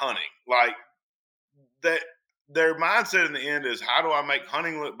against hunting. Like, that their mindset in the end is, how do I make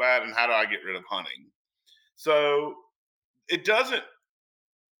hunting look bad and how do I get rid of hunting? So it doesn't.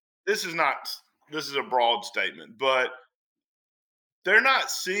 This is not. This is a broad statement, but they're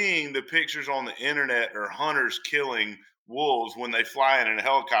not seeing the pictures on the internet or hunters killing wolves when they fly in a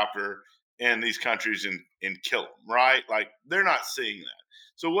helicopter in these countries and kill them, right? Like they're not seeing that.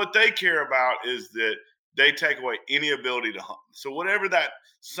 So what they care about is that they take away any ability to hunt. So whatever that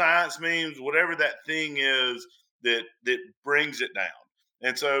science means, whatever that thing is that brings it down.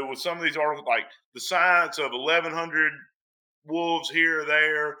 And so with some of these articles, like the science of 1,100 wolves here or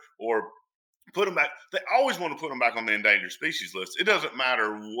there, or put them back. They always want to put them back on the endangered species list. It doesn't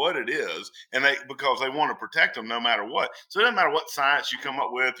matter what it is, and because they want to protect them no matter what. So it doesn't matter what science you come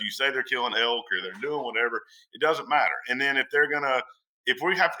up with. You say they're killing elk or they're doing whatever. It doesn't matter. And then if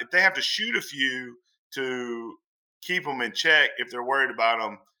they have to shoot a few to keep them in check, if they're worried about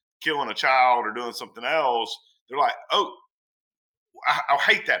them killing a child or doing something else, they're like, oh, I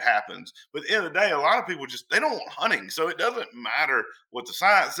hate that happens. But at the end of the day, a lot of people they don't want hunting. So it doesn't matter what the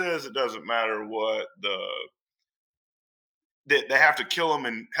science says. It doesn't matter what that they have to kill them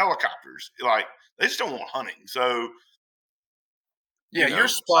in helicopters. Like they just don't want hunting. So yeah, you're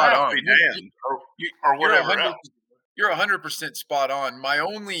spot on. Be damned, or whatever else. You're 100% spot on. My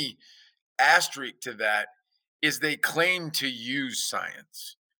only asterisk to that is they claim to use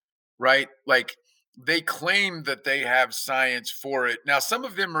science, right? Like they claim that they have science for it. Now, some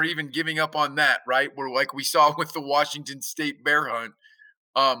of them are even giving up on that, right? Where like we saw with the Washington State bear hunt,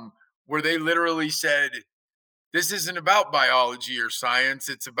 where they literally said, this isn't about biology or science.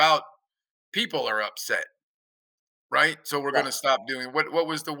 It's about people are upset, right? So we're going to stop doing what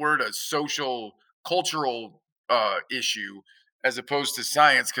was the word? A social, cultural issue as opposed to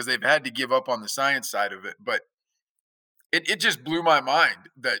science, because they've had to give up on the science side of it. But it just blew my mind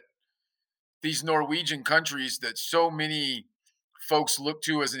that these Norwegian countries that so many folks look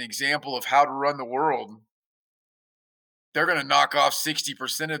to as an example of how to run the world, they're going to knock off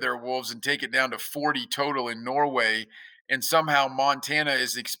 60% of their wolves and take it down to 40 total in Norway. And somehow Montana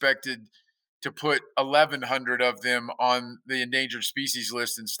is expected to put 1,100 of them on the endangered species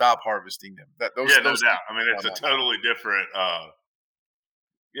list and stop harvesting them. No doubt. I mean, it's a totally different.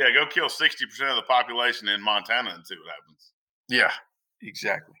 Go kill 60% of the population in Montana and see what happens. Yeah,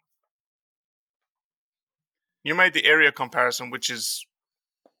 exactly. You made the area comparison, which is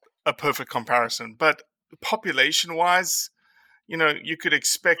a perfect comparison, but population-wise, you could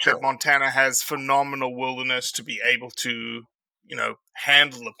expect that Montana has phenomenal wilderness to be able to,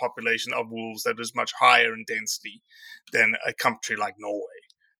 handle the population of wolves that is much higher in density than a country like Norway.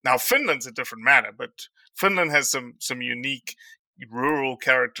 Now, Finland's a different matter, but Finland has some unique rural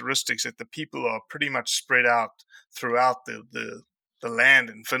characteristics that the people are pretty much spread out throughout the land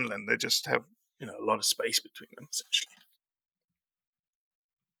in Finland. They just have a lot of space between them, essentially.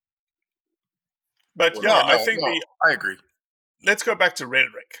 But I agree. Let's go back to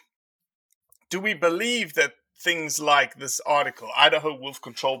rhetoric. Do we believe that things like this article, Idaho Wolf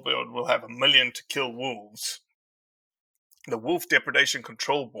Control Board will have 1 million to kill wolves? The Wolf Depredation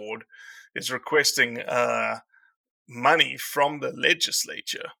Control Board is requesting money from the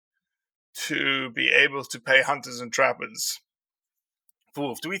legislature to be able to pay hunters and trappers for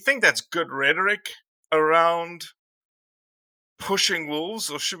wolves. Do we think that's good rhetoric around pushing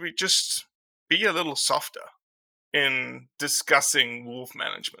wolves, or should we just be a little softer in discussing wolf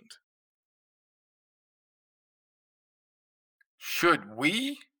management? Should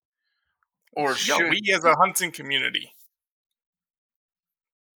we? Or should we as a hunting community?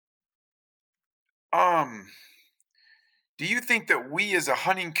 Do you think that we as a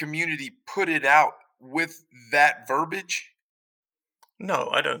hunting community put it out with that verbiage? No,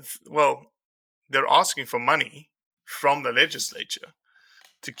 I don't. Well, they're asking for money from the legislature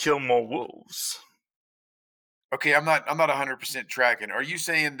to kill more wolves. Okay, I'm not 100% tracking. Are you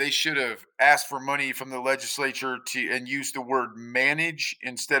saying they should have asked for money from the legislature and use the word manage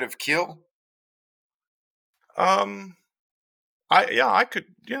instead of kill? I could,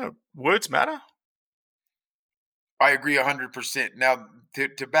 words matter. I agree 100%. Now,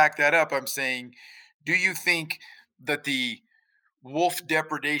 to back that up, I'm saying, do you think that the Wolf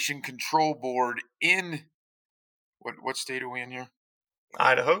Depredation Control Board in what state are we in here?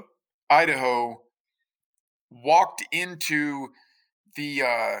 Idaho walked into the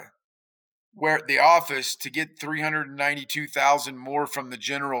office to get $392,000 more from the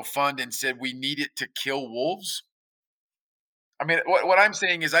general fund and said we need it to kill wolves? I mean, what I'm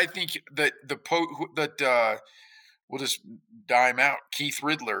saying is, I think that we'll just dime out. Keith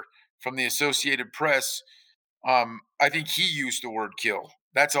Riddler from the Associated Press, I think he used the word kill.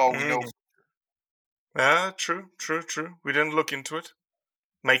 That's all we know. True. We didn't look into it.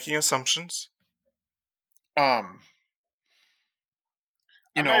 Making assumptions. You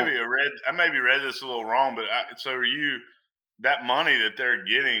I know, maybe read this a little wrong, but so are you that money that they're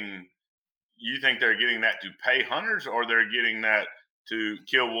getting? You think they're getting that to pay hunters, or they're getting that to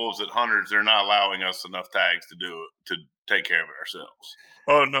kill wolves at hunters? They're not allowing us enough tags to do it to take care of it ourselves.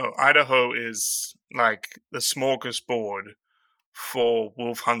 Oh no, Idaho is like the smorgasbord for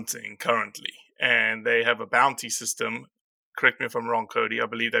wolf hunting currently, and they have a bounty system. Correct me if I'm wrong, Cody. I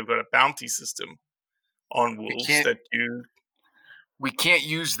believe they've got a bounty system on we wolves can't that you. we can't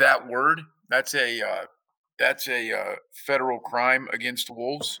use that word. That's a federal crime against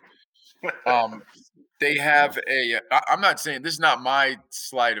wolves. They have I'm not saying this is not my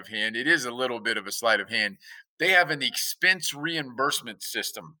sleight of hand. It is a little bit of a sleight of hand. They have an expense reimbursement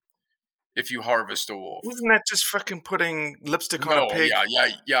system if you harvest a wolf. Isn't that just fucking putting lipstick on a No, pig?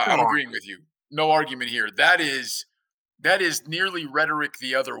 yeah. Come I'm on. agreeing with you. No argument here. That is nearly rhetoric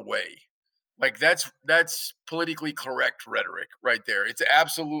the other way. Like that's politically correct rhetoric right there. It's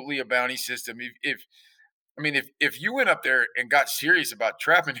absolutely a bounty system. If you went up there and got serious about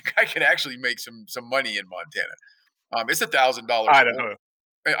trapping, the guy could actually make some money in Montana. It's $1,000 a wolf. Idaho.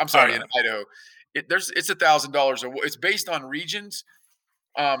 I'm sorry, in Idaho. Idaho. It's $1,000 a wolf. It's based on regions.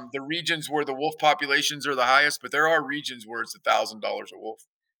 The regions where the wolf populations are the highest, but there are regions where it's $1,000 a wolf.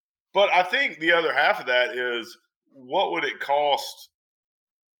 But I think the other half of that is what would it cost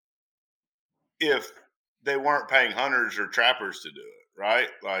if they weren't paying hunters or trappers to do it, right?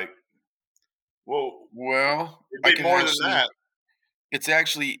 Like, Well, I it'd be can more than actually. that. It's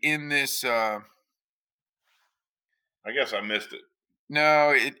actually in this. I guess I missed it.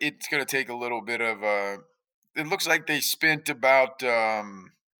 No, it's going to take a little bit of. It looks like they spent about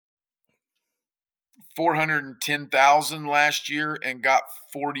 410,000 last year and got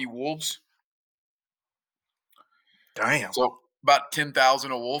 40 wolves. Damn. So about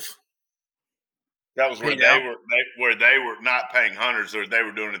 10,000 a wolf. That was where Paid out. they were not paying hunters, or they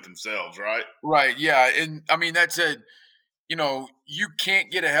were doing it themselves, right? Right. Yeah, and I mean that's a. You can't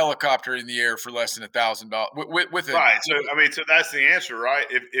get a helicopter in the air for less than $1,000 with a. Right. So that's the answer, right?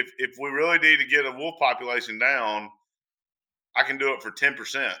 If we really need to get a wolf population down, I can do it for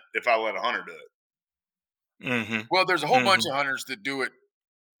 10% if I let a hunter do it. Mm-hmm. Well, there's a whole bunch of hunters that do it,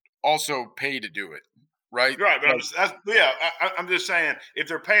 also pay to do it, right? Right, but Like, I'm just saying if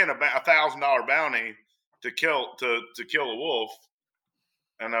they're paying $1,000 bounty to kill a wolf,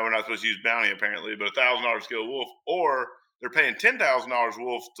 I know we're not supposed to use bounty apparently, but $1,000 to kill a wolf, or they're paying $10,000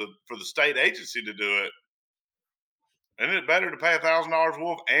 wolf for the state agency to do it. Isn't it better to pay $1,000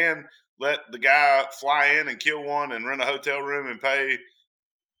 wolf and let the guy fly in and kill one and rent a hotel room and pay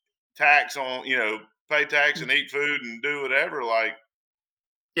tax and eat food and do whatever? Like,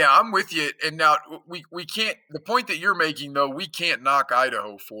 yeah, I'm with you. And now we can't. The point that you're making, though, we can't knock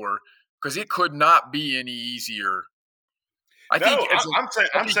Idaho for because it could not be any easier. I'm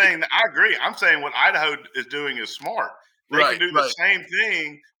saying that I agree. I'm saying what Idaho is doing is smart. They can do the same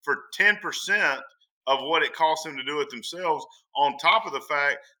thing for 10% of what it costs them to do it themselves. On top of the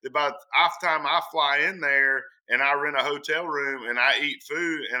fact that by the time I fly in there and I rent a hotel room and I eat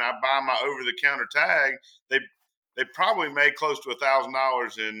food and I buy my over the counter tag, they probably made close to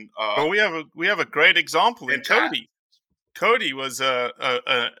 $1,000 in. Well, we have a great example in in tax. Cody. Cody was a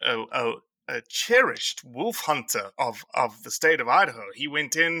cherished wolf hunter of the state of Idaho. He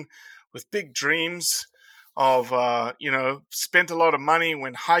went in with big dreams of spent a lot of money,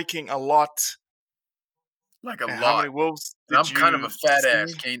 went hiking a lot. Like a And lot. How many wolves did I'm you kind of a fat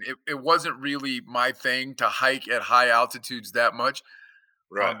ass, see? Kane. It wasn't really my thing to hike at high altitudes that much.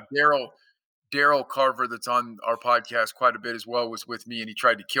 Right. Daryl Carver, that's on our podcast quite a bit as well, was with me, and he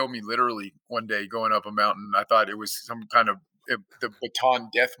tried to kill me literally one day going up a mountain. I thought it was some kind of the Baton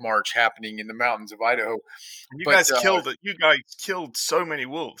Death March happening in the mountains of Idaho. You But, guys killed it. You guys killed so many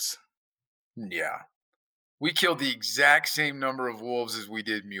wolves. Yeah, we killed the exact same number of wolves as we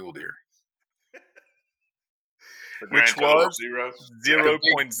did mule deer. Which was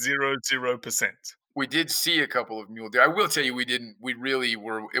 0.00%. We did see a couple of mule deer. I will tell you, we didn't. We really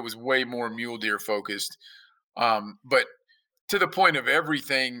were. It was way more mule deer focused. But to the point of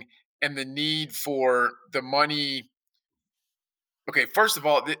everything and the need for the money. Okay, first of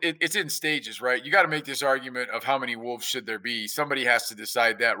all, it's in stages, right? You got to make this argument of how many wolves should there be. Somebody has to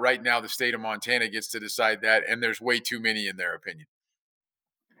decide that. Right now, the state of Montana gets to decide that, and there's way too many in their opinion.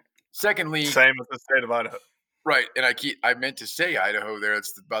 Secondly, same as the state of Idaho. Right, and I meant to say Idaho there.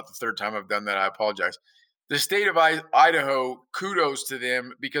 It's about the third time I've done that. I apologize. The state of Idaho, kudos to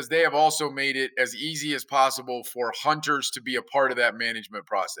them because they have also made it as easy as possible for hunters to be a part of that management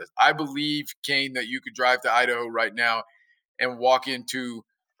process. I believe, Kane, that you could drive to Idaho right now and walk into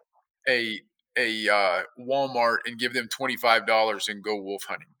a Walmart and give them $25 and go wolf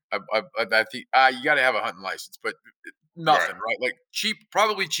hunting. I think you got to have a hunting license, but nothing, right? Like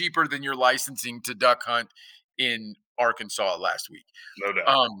probably cheaper than your licensing to duck hunt in Arkansas last week. No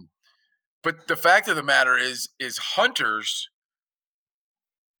doubt. But the fact of the matter is hunters,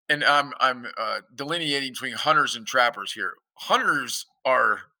 and I'm delineating between hunters and trappers here. Hunters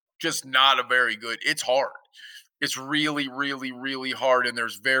are just not a very good. It's hard. It's really, really, really hard, and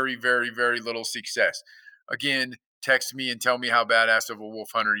there's very, very, very little success. Again, text me and tell me how badass of a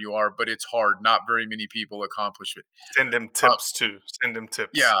wolf hunter you are, but it's hard. Not very many people accomplish it. Send them tips too. Send them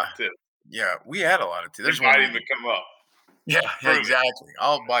tips. Yeah, Tips. yeah. We had a lot of tips. There's Invite one. him to come up. Yeah, exactly.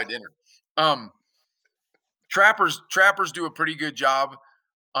 I'll buy dinner. Trappers do a pretty good job,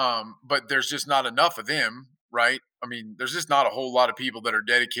 but there's just not enough of them, right? I mean, there's just not a whole lot of people that are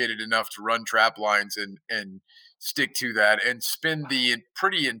dedicated enough to run trap lines and stick to that and spend the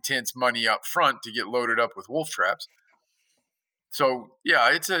pretty intense money up front to get loaded up with wolf traps. So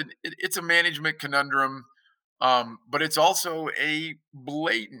yeah, it's a management conundrum, but it's also a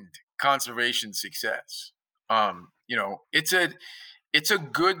blatant conservation success. It's a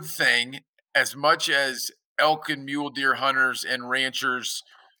good thing, as much as elk and mule deer hunters and ranchers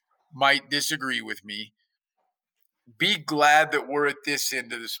might disagree with me. Be glad that we're at this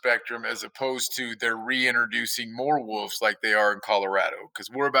end of the spectrum as opposed to they're reintroducing more wolves like they are in Colorado, because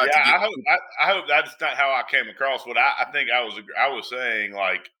we're about to get. I hope that's not how I came across. What I think I was saying,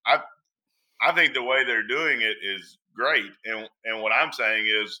 like I think the way they're doing it is great, and what I'm saying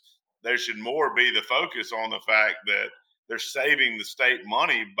is there should more be the focus on the fact that they're saving the state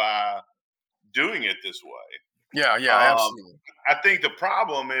money by doing it this way. Yeah, absolutely. I think the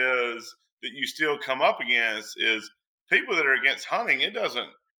problem is that you still come up against is people that are against hunting. It doesn't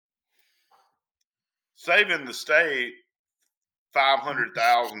saving the state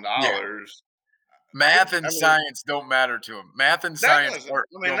 $500,000. Math and science don't matter to them. Math and science don't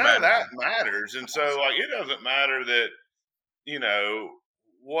none matter. of that matters, and so like it doesn't matter that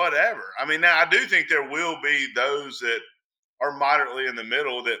whatever. I mean, now I do think there will be those that are moderately in the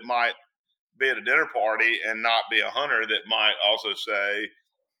middle that might be at a dinner party and not be a hunter that might also say,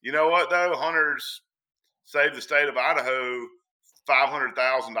 you know what though, hunters saved the state of Idaho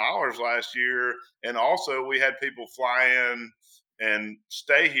 $500,000 last year, and also we had people fly in and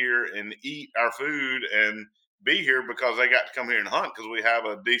stay here and eat our food and be here because they got to come here and hunt because we have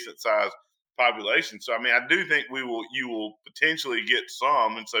a decent sized population. So I mean, I do think you will potentially get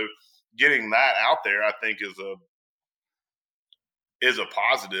some, and so getting that out there, I think is a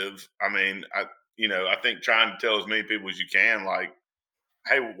positive. I mean, I think trying to tell as many people as you can, like,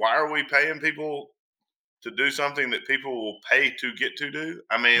 hey, why are we paying people to do something that people will pay to get to do?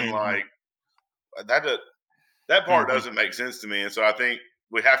 I mean, like that part doesn't make sense to me. And so I think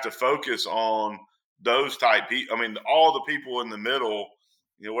we have to focus on those type people. I mean, all the people in the middle,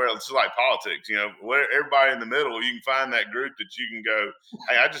 where it's like politics, where everybody in the middle, you can find that group that you can go,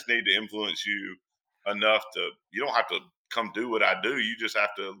 hey, I just need to influence you enough you don't have to come do what I do. You just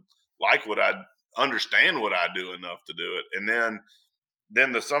have to understand what I do enough to do it. And then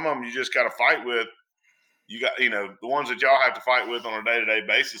some of them you just got to fight with. You got, the ones that y'all have to fight with on a day-to-day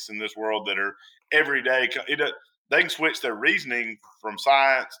basis in this world that are every day. They can switch their reasoning from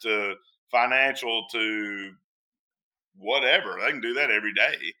science to financial to whatever. They can do that every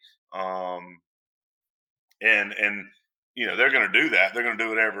day. And they're going to do that. They're going to do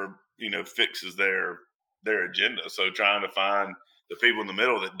whatever, fixes their agenda. So trying to find the people in the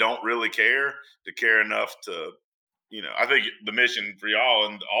middle that don't really care to care enough to, I think the mission for y'all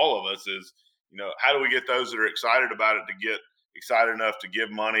and all of us is, how do we get those that are excited about it to get excited enough to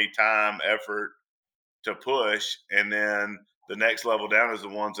give money, time, effort to push? And then the next level down is the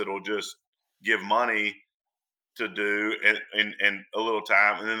ones that will just give money to do and a little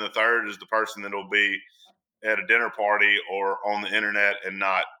time. And then the third is the person that will be at a dinner party or on the internet and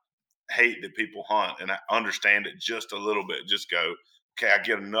not hate that people hunt and I understand it just a little bit. Just go, okay, I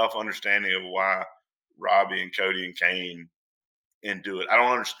get enough understanding of why Robbie and Cody and Kane and do it. I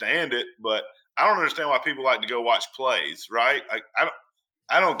don't understand it, but I don't understand why people like to go watch plays, right? Like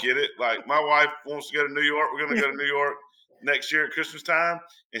I don't get it. Like my wife wants to go to New York. We're going to go to New York next year at Christmas time,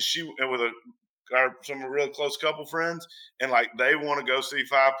 and with some real close couple friends, and like they want to go see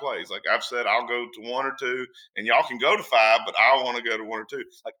 5 plays. Like I've said, I'll go to 1 or 2, and y'all can go to 5, but I want to go to 1 or 2.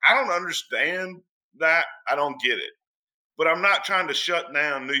 Like I don't understand that. I don't get it. But I'm not trying to shut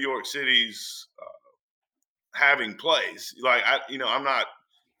down New York City's having plays. Like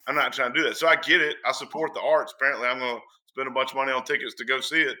I'm not trying to do that. So I get it. I support the arts. Apparently, I'm going to spend a bunch of money on tickets to go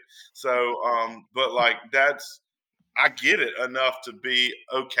see it. So, but like I get it enough to be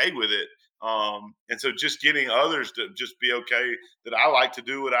okay with it. And so just getting others to just be okay that I like to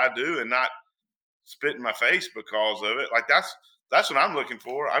do what I do and not spit in my face because of it. Like that's what I'm looking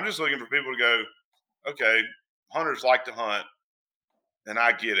for. I'm just looking for people to go, okay, hunters like to hunt, and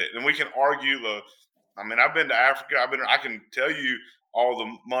I get it. And we can argue I've been to Africa. I can tell you all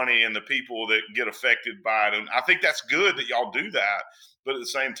the money and the people that get affected by it. And I think that's good that y'all do that. But at the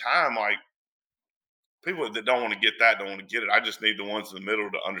same time, like people that don't want to get that don't want to get it. I just need the ones in the middle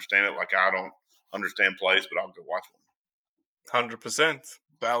to understand it. Like I don't understand plays, but I'll go watch one. 100%.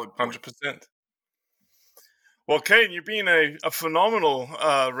 Valid point. 100%. Well, Kane, you've been a phenomenal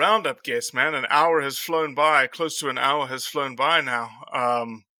Roundup guest, man. An hour has flown by. Close to an hour has flown by now.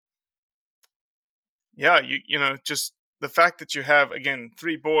 Yeah, you know, just the fact that you have, again,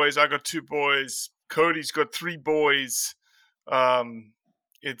 3 boys. I got 2 boys. Cody's got 3 boys.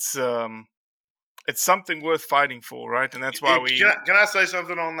 It's something worth fighting for, right? And that's why Can I say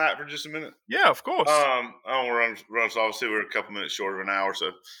something on that for just a minute? Yeah, of course. I don't want to run us off. See, we're a couple minutes short of an hour,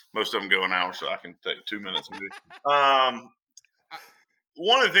 so most of them go an hour, so I can take 2 minutes.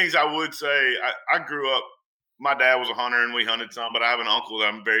 One of the things I would say, I grew up. My dad was a hunter, and we hunted some. But I have an uncle that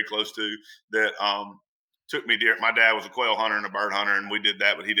I'm very close to that took me deer. My dad was a quail hunter and a bird hunter, and we did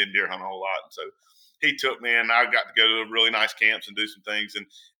that, but he didn't deer hunt a whole lot. And so he took me, and I got to go to really nice camps and do some things.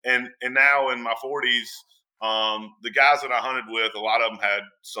 And now in my 40s, the guys that I hunted with, a lot of them had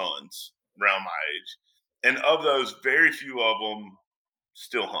sons around my age, and of those, very few of them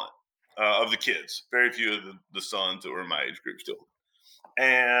still hunt. Of the kids, very few of the sons that were in my age group still hunt.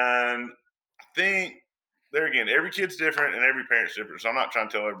 And I think there again, every kid's different and every parent's different. So I'm not trying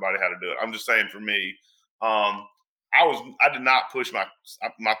to tell everybody how to do it. I'm just saying for me, I did not push my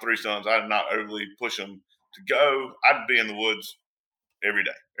 3 sons. I did not overly push them to go. I'd be in the woods every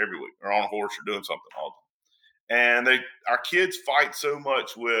day, every week, or on a horse or doing something all the time. And our kids fight so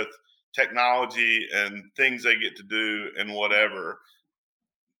much with technology and things they get to do and whatever.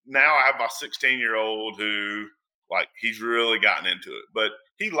 Now I have my 16-year-old who, like, he's really gotten into it. But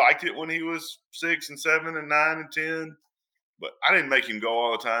he liked it when he was 6 and 7 and 9 and 10. But I didn't make him go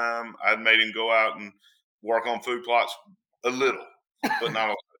all the time. I made him go out and work on food plots a little, but not a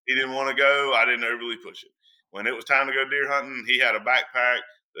lot. He didn't want to go. I didn't overly push it. When it was time to go deer hunting, he had a backpack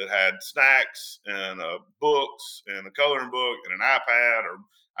that had snacks and books and a coloring book and an iPad. Or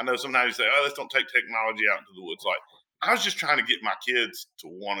I know sometimes you say, oh, let's don't take technology out into the woods. Like, I was just trying to get my kids to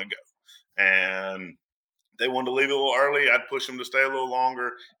want to go. And they wanted to leave a little early. I'd push them to stay a little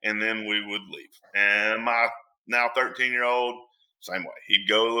longer, and then we would leave. And my now 13-year-old, same way. He'd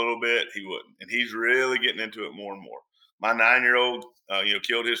go a little bit, he wouldn't. And he's really getting into it more and more. My 9-year-old,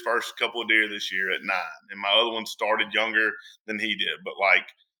 killed his first couple of deer this year at 9. And my other one started younger than he did. But, like,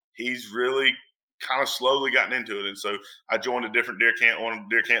 he's really kind of slowly gotten into it. And so I joined a different one of the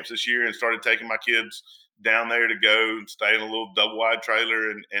deer camps this year and started taking my kids down there to go and stay in a little double wide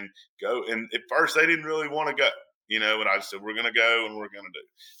trailer and go. And at first they didn't really want to go, and I said, we're going to go and we're going to do.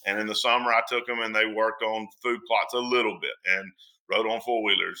 And in the summer I took them and they worked on food plots a little bit and rode on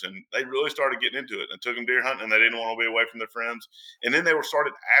 4-wheelers, and they really started getting into it. And took them deer hunting, and they didn't want to be away from their friends. And then they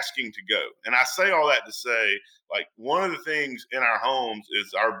started asking to go. And I say all that to say, like, one of the things in our homes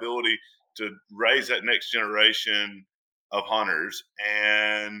is our ability to raise that next generation of hunters.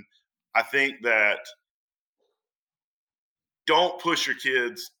 And I think that don't push your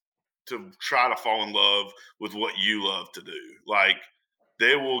kids to try to fall in love with what you love to do. Like,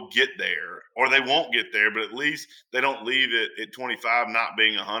 they will get there, or they won't get there, but at least they don't leave it at 25 not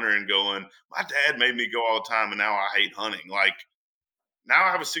being a hunter and going, my dad made me go all the time and now I hate hunting. Like, now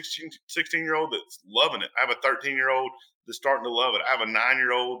I have a 16-year-old that's loving it. I have a 13-year-old that's starting to love it. I have a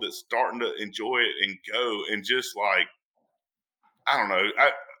 9-year-old that's starting to enjoy it and go. And just, like, I don't know.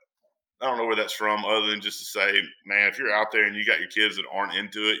 I don't know where that's from, other than just to say, man, if you're out there and you got your kids that aren't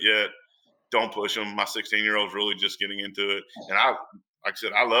into it yet, don't push them. My 16-year-old's really just getting into it. And like I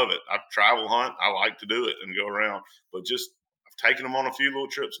said, I love it. I travel hunt. I like to do it and go around. But just, I've taken them on a few little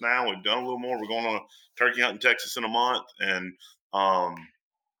trips now. We've done a little more. We're going on a turkey hunt in Texas in a month. And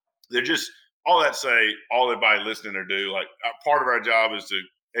they're just, all that say, all everybody listening or do, like, part of our job is to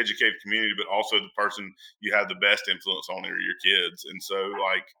educate the community, but also the person you have the best influence on are your kids. And so,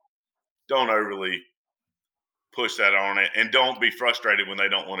 like, don't overly push that on it, and don't be frustrated when they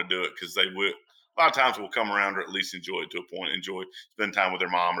don't want to do it, because they will. A lot of times will come around, or at least enjoy it to a point. Enjoy spend time with their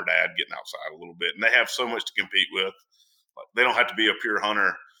mom or dad, getting outside a little bit, and they have so much to compete with. Like, they don't have to be a pure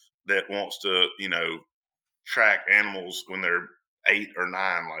hunter that wants to, track animals when they're 8 or 9.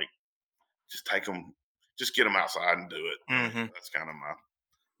 Like, just take them, just get them outside and do it. Mm-hmm. That's kind of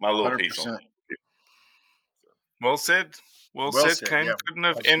my little 100%. Piece on it. Well said. Well said, Kane. yeah, Couldn't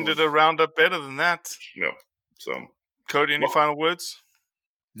have absolutely. ended a roundup better than that. No. So, Cody, any Well- final words?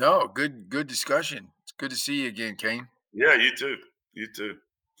 No, good discussion. It's good to see you again, Kane. yeah, you too. You too.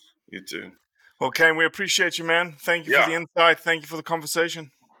 You too. Well, Kane, we appreciate you, man. Thank you for the insight. Thank you for the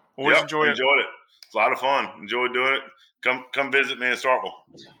conversation. Always enjoy it. Enjoyed it. It's a lot of fun. Enjoyed doing it. Come visit me in Starkville.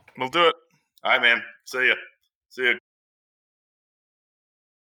 We'll do it. All right, man. See ya. See ya.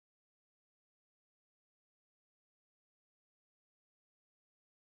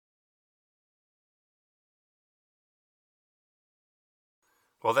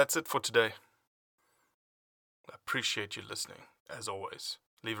 Well, that's it for today. I appreciate you listening, as always.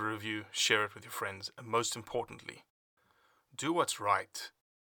 Leave a review, share it with your friends, and most importantly, do what's right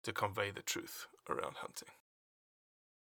to convey the truth around hunting.